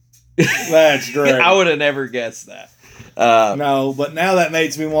great. That's great. I would have never guessed that. No, but now that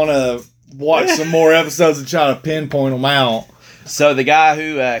makes me want to watch some more episodes and try to pinpoint them out. So the guy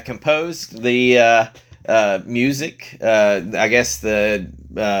who composed the music, I guess the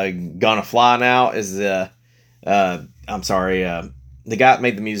Gonna Fly Now is the guy that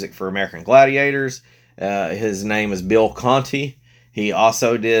made the music for American Gladiators. His name is Bill Conti. He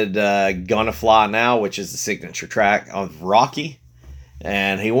also did Gonna Fly Now, which is the signature track of Rocky.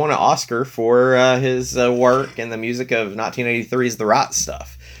 And he won an Oscar for his work in the music of 1983's The Right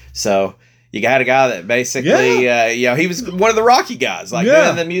Stuff. So you got a guy that basically, he was one of the Rocky guys,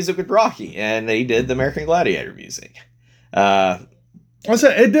 doing the music with Rocky, and he did the American Gladiator music. I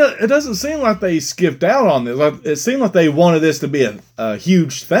said it doesn't seem like they skipped out on this. It seemed like they wanted this to be a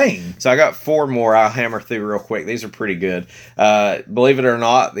huge thing. So I got 4 more I'll hammer through real quick. These are pretty good. Believe it or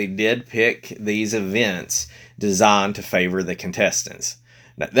not, they did pick these events designed to favor the contestants.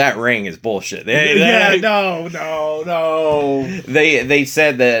 That ring is bullshit. No. They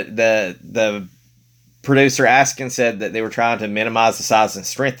said that the producer Askin said that they were trying to minimize the size and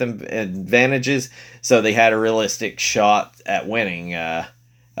strength advantages, so they had a realistic shot at winning.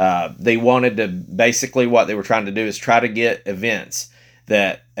 They wanted to, basically what they were trying to do is try to get events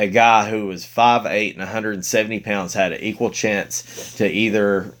that a guy who was 5'8" and 170 pounds had an equal chance to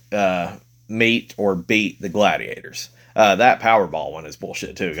either meet or beat the Gladiators. That Powerball one is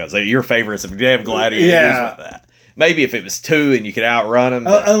bullshit too, because your favorites of damn Gladiators with that. Maybe if it was 2 and you could outrun them.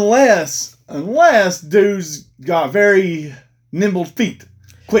 Unless dudes got very nimble feet,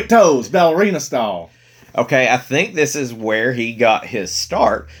 quick toes, ballerina style. Okay, I think this is where he got his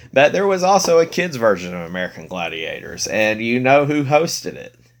start, but there was also a kids version of American Gladiators, and you know who hosted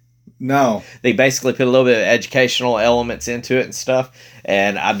it? No. They basically put a little bit of educational elements into it and stuff,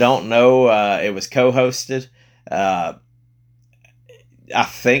 and I don't know, it was co-hosted. I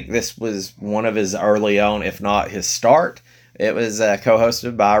think this was one of his early on, if not his start. It was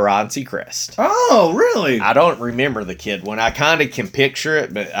co-hosted by Ryan Seacrest. Oh, really? I don't remember the kid one. I kind of can picture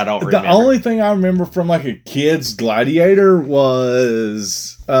it, but I don't remember. The only thing I remember from like a kid's Gladiator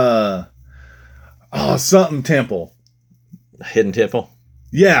was something Temple. Hidden Temple?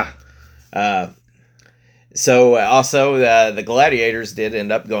 Yeah. So also the Gladiators did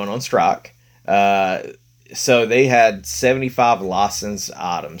end up going on strike. So they had 75 licensed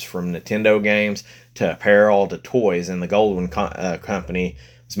items from Nintendo games to apparel to toys, and the Goldwyn company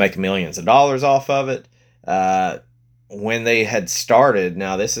was making millions of dollars off of it. When they had started,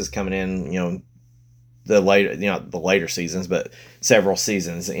 now this is coming in, the later seasons, but several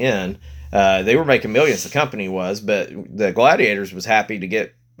seasons in, they were making millions. The company was, but the Gladiators was happy to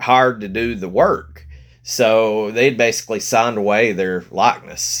get hired to do the work. So they'd basically signed away their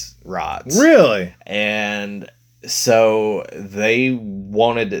likeness rights. Really? And so they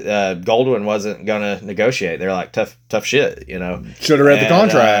wanted, Goldwyn wasn't going to negotiate. They're like, tough shit, Should have read the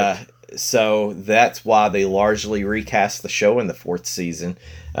contract. So that's why they largely recast the show in the 4th season.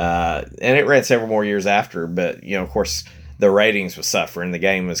 And it ran several more years after, but, of course, the ratings was suffering. The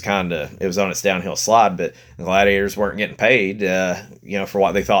game was it was on its downhill slide, but the Gladiators weren't getting paid, for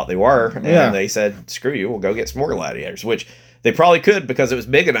what they thought they were. And they said, screw you, we'll go get some more Gladiators, which they probably could because it was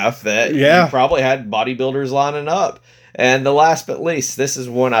big enough that you probably had bodybuilders lining up. And the last but least, this is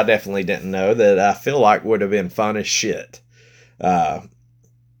one I definitely didn't know that I feel like would have been fun as shit.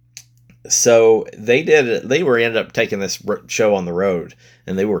 So they ended up taking this show on the road,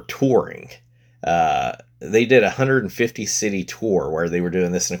 and they were touring. They did a 150 city tour where they were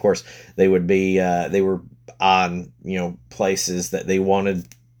doing this, and of course they would be they were on places that they wanted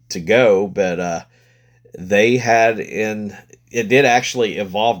to go, but they had it did actually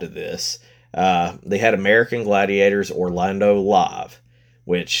evolve to this. They had American Gladiators Orlando Live,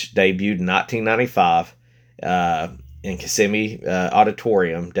 which debuted in 1995 in Kissimmee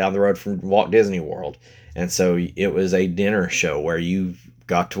Auditorium down the road from Walt Disney World, and so it was a dinner show where you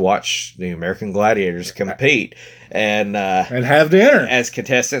got to watch the American Gladiators compete and have dinner. As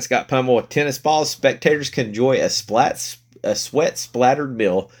contestants got pummeled with tennis balls, spectators could enjoy a sweat splattered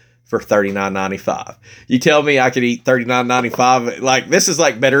meal for $39.95. You tell me I could eat $39.95? Like, this is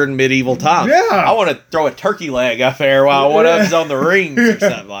like better than medieval times. Yeah, I want to throw a turkey leg up there while one of them's on the rings or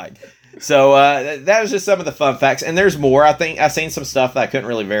something like. So that was just some of the fun facts, and there's more. I think I've seen some stuff that I couldn't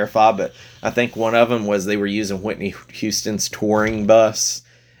really verify, but I think one of them was they were using Whitney Houston's touring bus,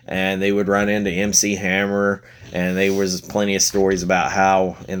 and they would run into MC Hammer, and there was plenty of stories about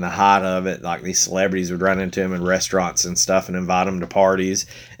how in the height of it, like these celebrities would run into him in restaurants and stuff and invite him to parties.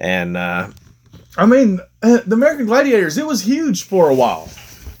 And the American Gladiators, it was huge for a while.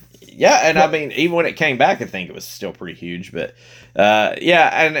 Yeah, and I mean, even when it came back, I think it was still pretty huge. But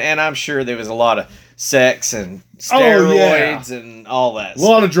and I'm sure there was a lot of sex and steroids and all that. A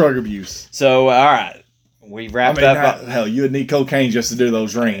lot of drug abuse. So, all right, we wrapped up. Hell, you would need cocaine just to do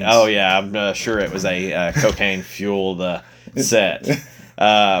those rings. Oh yeah, I'm sure it was a cocaine fueled set.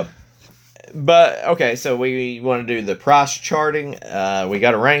 But okay, so we want to do the price charting. We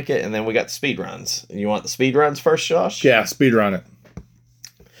got to rank it, and then we got the speed runs. You want the speed runs first, Josh? Yeah, speed run it.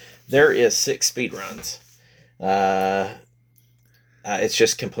 There is 6 speed runs. It's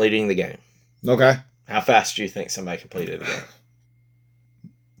just completing the game. Okay. How fast do you think somebody completed the game?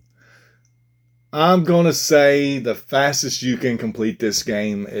 I'm going to say the fastest you can complete this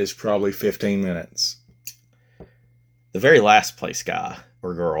game is probably 15 minutes. The very last place guy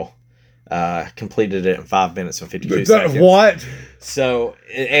or girl completed it in 5 minutes and 52 seconds. What? So,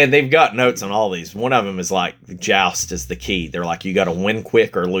 and they've got notes on all these. One of them is like, joust is the key. They're like, you got to win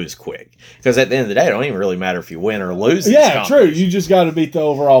quick or lose quick. Because at the end of the day, it don't even really matter if you win or lose. Yeah, true. You just got to beat the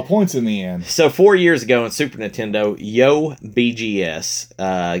overall points in the end. So 4 years ago in Super Nintendo, Yo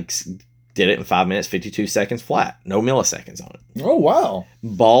BGS did it in 5 minutes, 52 seconds flat. No milliseconds on it. Oh, wow.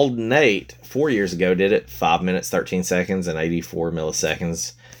 Bald Nate, 4 years ago, did it 5 minutes, 13 seconds, and 84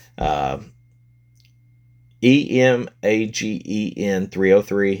 milliseconds. EMAGEN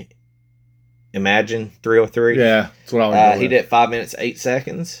 303. Imagine 303. Yeah, that's what I was he did 5 minutes, 8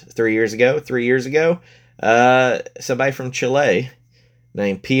 seconds 3 years ago. 3 years ago, somebody from Chile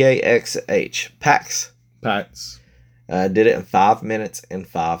named Pax did it in 5 minutes and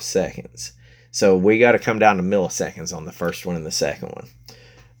 5 seconds. So we got to come down to milliseconds on the first one and the second one.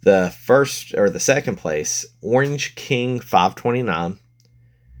 The second place, Orange King 529,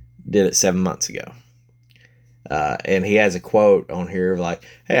 did it 7 months ago. And he has a quote on here of like,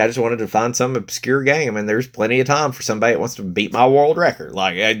 hey, I just wanted to find some obscure game, and there's plenty of time for somebody that wants to beat my world record.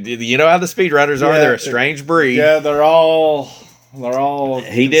 Like, you know how the speedrunners are. They're a strange breed. Yeah, they're all They're all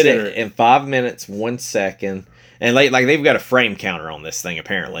He did it in 5 minutes, 1 second. And they've got a frame counter on this thing,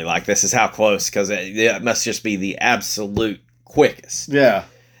 apparently. Like, this is how close, because it must just be the absolute quickest. Yeah.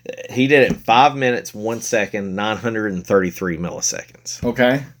 He did it in 5 minutes, 1 second, 933 milliseconds.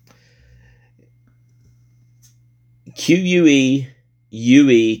 Okay. Queuety.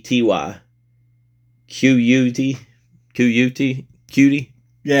 Cutie.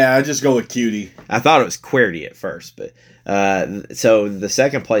 Yeah, I just go with cutie. I thought it was QWERTY at first, but so the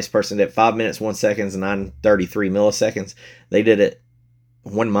second place person did 5 minutes, 1 second, and 933 milliseconds. They did it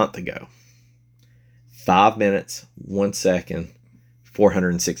 1 month ago. 5 minutes, 1 second,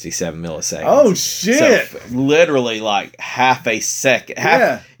 467 milliseconds. Oh shit! So literally like half a second.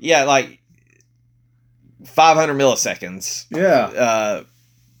 Yeah, like 500 milliseconds. Yeah.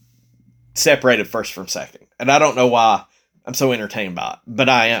 Separated first from second, and I don't know why I'm so entertained by it, but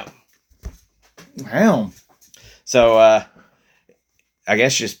I am. Damn. So, I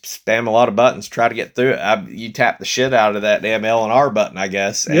guess just spam a lot of buttons, try to get through it. You tap the shit out of that damn L and R button, I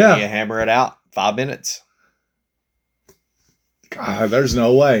guess, and you hammer it out. 5 minutes. God, there's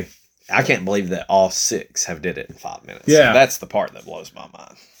no way. I can't believe that all 6 have did it in 5 minutes. Yeah. So that's the part that blows my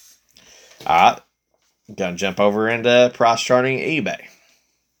mind. All right. Gonna jump over into price charting eBay.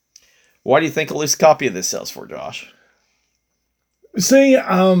 What do you think a loose copy of this sells for, Josh? See,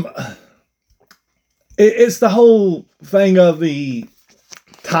 it's the whole thing of the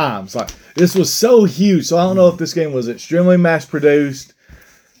times. Like, this was so huge, so I don't know if this game was extremely mass produced,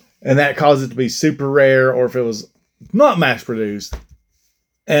 and that caused it to be super rare, or if it was not mass produced,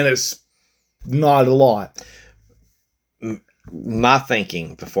 and it's not a lot. My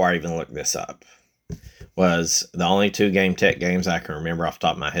thinking before I even looked this up was the only 2 Game Tech games I can remember off the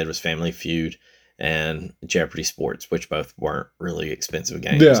top of my head was Family Feud and Jeopardy Sports, which both weren't really expensive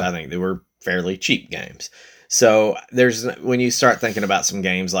games. Yeah. I think they were fairly cheap games. So when you start thinking about some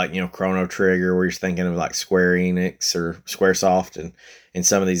games like, Chrono Trigger, where you're thinking of like Square Enix or Squaresoft and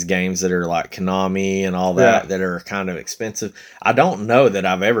some of these games that are like Konami and all that, that are kind of expensive. I don't know that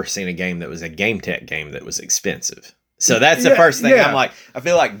I've ever seen a game that was a Game Tech game that was expensive. So that's the first thing. I'm like, I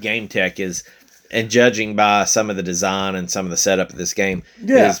feel like Game Tech is, and judging by some of the design and some of the setup of this game,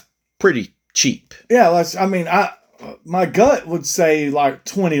 is pretty cheap. Yeah, my gut would say like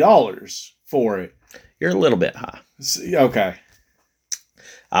 $20 for it. You're a little bit high. Okay.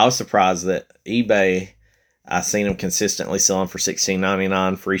 I was surprised that eBay, I've seen them consistently selling for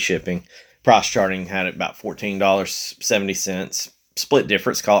 $16.99, free shipping. Price charting had it about $14.70. Split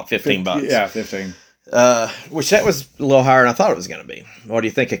difference, call it $15. Yeah, 15. Which that was a little higher than I thought it was going to be. What do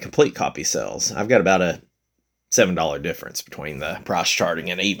you think a complete copy sells? I've got about a $7 difference between the price charting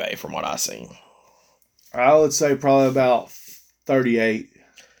and eBay from what I've seen. I would say probably about 38.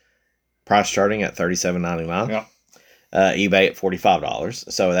 Price charting at $37.99. Yeah. eBay at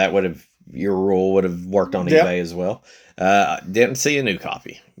 $45. So that your rule would have worked on eBay as well. Didn't see a new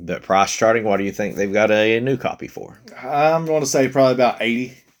copy. But price charting, what do you think they've got a new copy for? I'm going to say probably about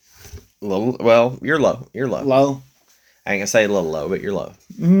 80. Well, you're low. You're low. Low? I ain't going to say a little low, but you're low.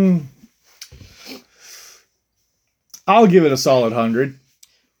 I'll give it a solid 100.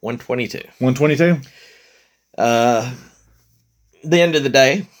 122. 122? The end of the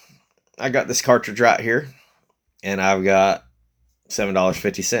day, I got this cartridge right here, and I've got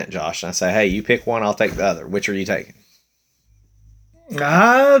 $7.50, Josh. And I say, hey, you pick one, I'll take the other. Which are you taking?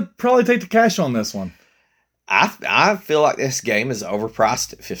 I'd probably take the cash on this one. I feel like this game is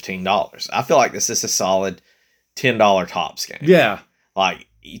overpriced at $15. I feel like this is a solid $10 tops game. Yeah. Like,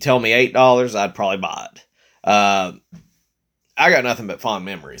 you tell me $8, I'd probably buy it. I got nothing but fond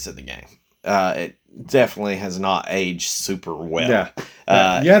memories of the game. It definitely has not aged super well.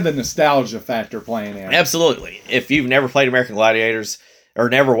 Yeah. You have the nostalgia factor playing in. Absolutely. If you've never played American Gladiators or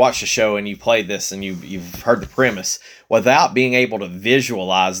never watched a show and you played this and you've heard the premise, without being able to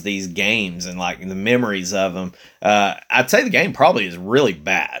visualize these games and like the memories of them, I'd say the game probably is really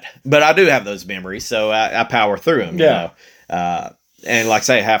bad. But I do have those memories, so I power through them. Yeah. And like I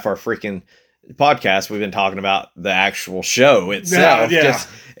say, half our freaking podcast, we've been talking about the actual show itself. Yeah.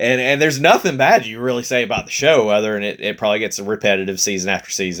 And there's nothing bad you really say about the show other than it probably gets repetitive season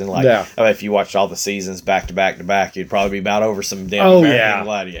after season. Like, if you watched all the seasons back to back to back, you'd probably be about over some damn American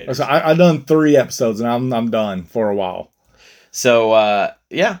Gladiators. So I've done 3 episodes and I'm done for a while. So, I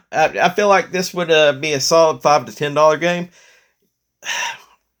feel like this would be a solid $5 to $10 game.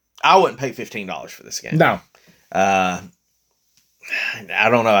 I wouldn't pay $15 for this game. No. I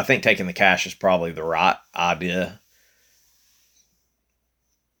don't know. I think taking the cash is probably the right idea.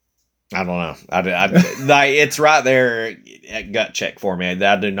 I don't know. It's right there at gut check for me.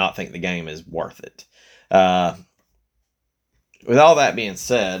 I do not think the game is worth it. with all that being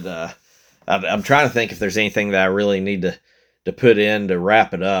said, I'm trying to think if there's anything that I really need to put in to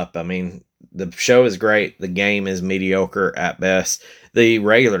wrap it up. I mean, the show is great. The game is mediocre at best. The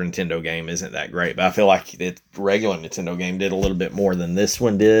regular Nintendo game isn't that great, but I feel like the regular Nintendo game did a little bit more than this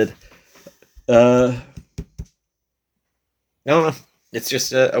one did. I don't know. It's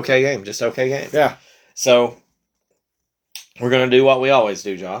just an okay game. Just okay game. Yeah. So, we're going to do what we always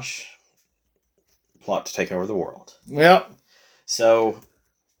do, Josh. Plot to take over the world. Yep. So,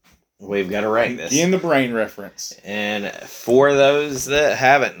 we've got to rank this. In the brain reference. And for those that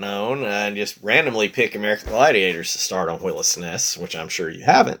haven't known, just randomly pick American Gladiators to start on Willis Ness, which I'm sure you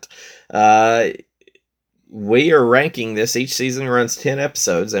haven't. We are ranking this. Each season runs 10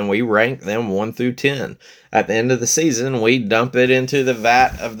 episodes, and we rank them 1 through 10. At the end of the season, we dump it into the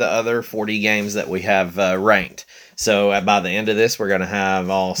vat of the other 40 games that we have ranked. So by the end of this, we're going to have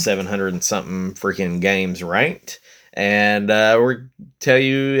all 700 and something freaking games ranked. And we'll tell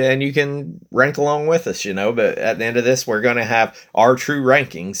you, and you can rank along with us, but at the end of this, we're going to have our true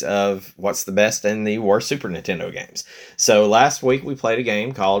rankings of what's the best and the worst Super Nintendo games. So last week, we played a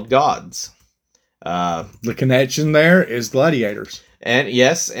game called Gods. The connection there is Gladiators. And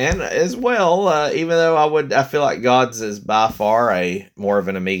yes, and as well, even though I feel like Gods is by far more of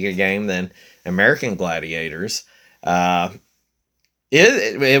an Amiga game than American Gladiators. It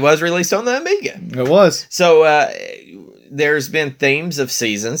was released on the Amiga. It was. So there's been themes of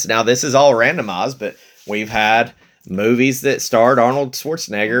seasons. Now this is all randomized, but we've had movies that starred Arnold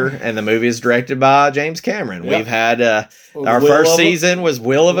Schwarzenegger, and the movie is directed by James Cameron. Yep. We've had our first season was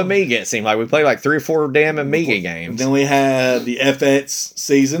Will of Amiga. It seemed like we played like 3 or 4 damn Amiga games. Then we had the FX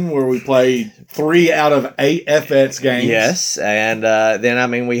season where we played 3 out of 8 FX games. Yes, and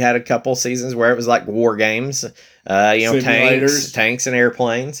then we had a couple seasons where it was like war games, tanks and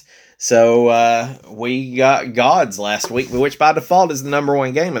airplanes. So we got Gods last week, which by default is the number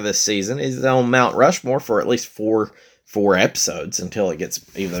 1 game of this season. Is on Mount Rushmore for at least four episodes until it gets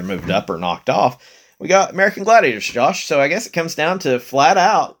either moved up or knocked off. We got American Gladiators, Josh. So I guess it comes down to flat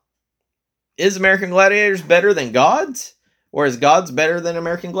out: is American Gladiators better than Gods, or is Gods better than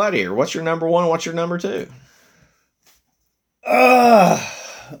American Gladiator? What's your number 1? What's your number 2? I'm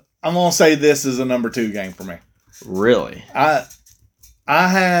gonna say this is a number 2 game for me. Really? I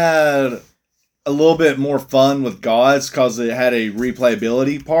had a little bit more fun with Gods because it had a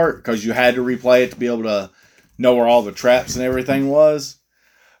replayability part, because you had to replay it to be able to know where all the traps and everything was.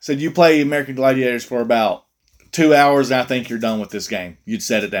 So you play American Gladiators for about 2 hours, and I think you're done with this game. You'd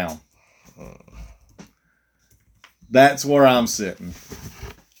set it down. That's where I'm sitting.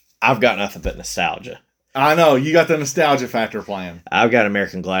 I've got nothing but nostalgia. I know, you got the nostalgia factor playing. I've got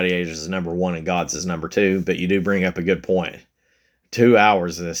American Gladiators as number 1 and Gods as number 2, but you do bring up a good point. 2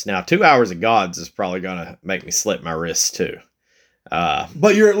 hours of this. Now, 2 hours of Gods is probably going to make me slip my wrists too.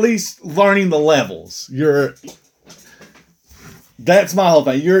 But you're at least learning the levels. That's my whole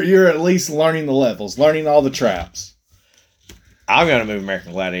thing. You're at least learning the levels, learning all the traps. I'm going to move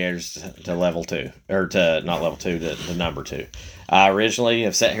American Gladiators to level 2, or to not level 2, to number 2. I originally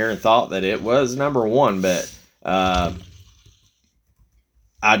have sat here and thought that it was number 1, but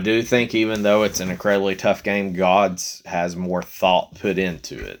I do think even though it's an incredibly tough game, Gods has more thought put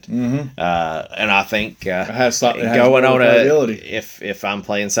into it. Mm-hmm. And I think it has going on if I'm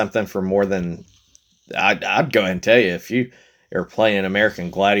playing something for more than, I'd go ahead and tell you, if you are playing American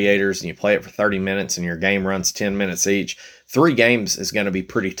Gladiators and you play it for 30 minutes and your game runs 10 minutes each, 3 games is going to be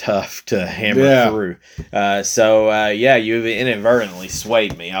pretty tough to hammer through. You've inadvertently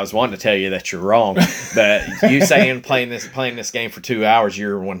swayed me. I was wanting to tell you that you're wrong, but you saying playing this game for 2 hours,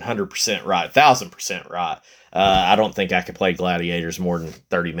 you're 100% right, 1,000% right. I don't think I could play Gladiators more than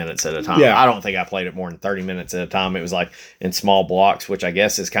 30 minutes at a time. Yeah. I don't think I played it more than 30 minutes at a time. It was like in small blocks, which I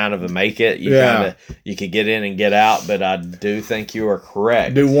guess is kind of a make it. You could get in and get out, but I do think you are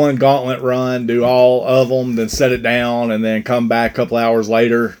correct. Do one gauntlet run, do all of them, then set it down, and then come back a couple hours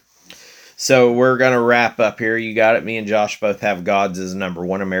later. So we're going to wrap up here. You got it. Me and Josh both have Gods as number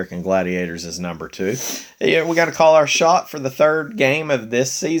 1, American Gladiators as number 2. Yeah, we got to call our shot for the 3rd game of this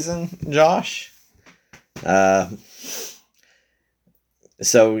season, Josh.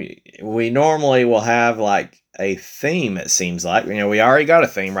 So we normally will have like a theme, it seems like. We already got a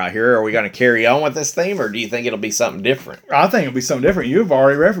theme right here. Are we going to carry on with this theme, or do you think it'll be something different? I think it'll be something different. You've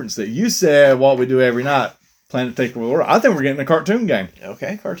already referenced it. You said what we do every night, Planet Take Over the World. I think we're getting a cartoon game.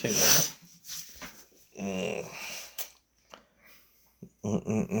 Okay, cartoon game.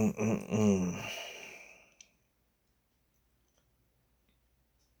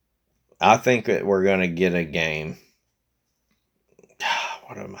 I think that we're going to get a game.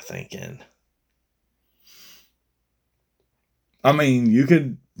 What am I thinking? I mean, you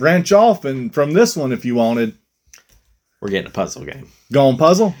could branch off and from this one if you wanted. We're getting a puzzle game. Going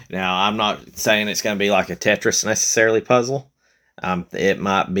puzzle? Now, I'm not saying it's going to be like a Tetris necessarily puzzle. It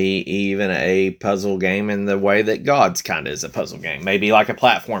might be even a puzzle game in the way that Gods kind of is a puzzle game. Maybe like a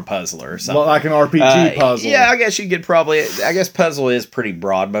platform puzzle or something. Well, like an RPG puzzle. Yeah, I guess you could probably... I guess puzzle is pretty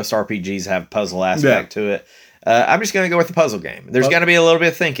broad. Most RPGs have puzzle aspect to it. I'm just going to go with the puzzle game. There's going to be a little bit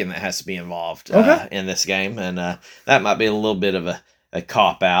of thinking that has to be involved in this game. And that might be a little bit of a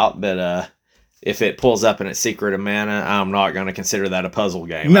cop-out. But if it pulls up in its Secret of Mana, I'm not going to consider that a puzzle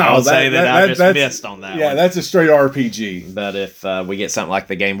game. No, I'll say that I just missed on that one. Yeah, that's a straight RPG. But if we get something like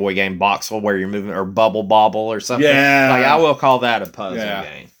the Game Boy game Boxel where you're moving, or Bubble Bobble or something, I will call that a puzzle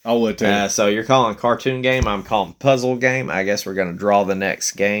game. I would too. So you're calling cartoon game, I'm calling puzzle game. I guess we're going to draw the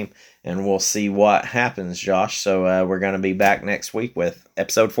next game, and we'll see what happens, Josh. So we're going to be back next week with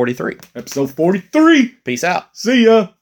episode 43. Episode 43. Peace out. See ya.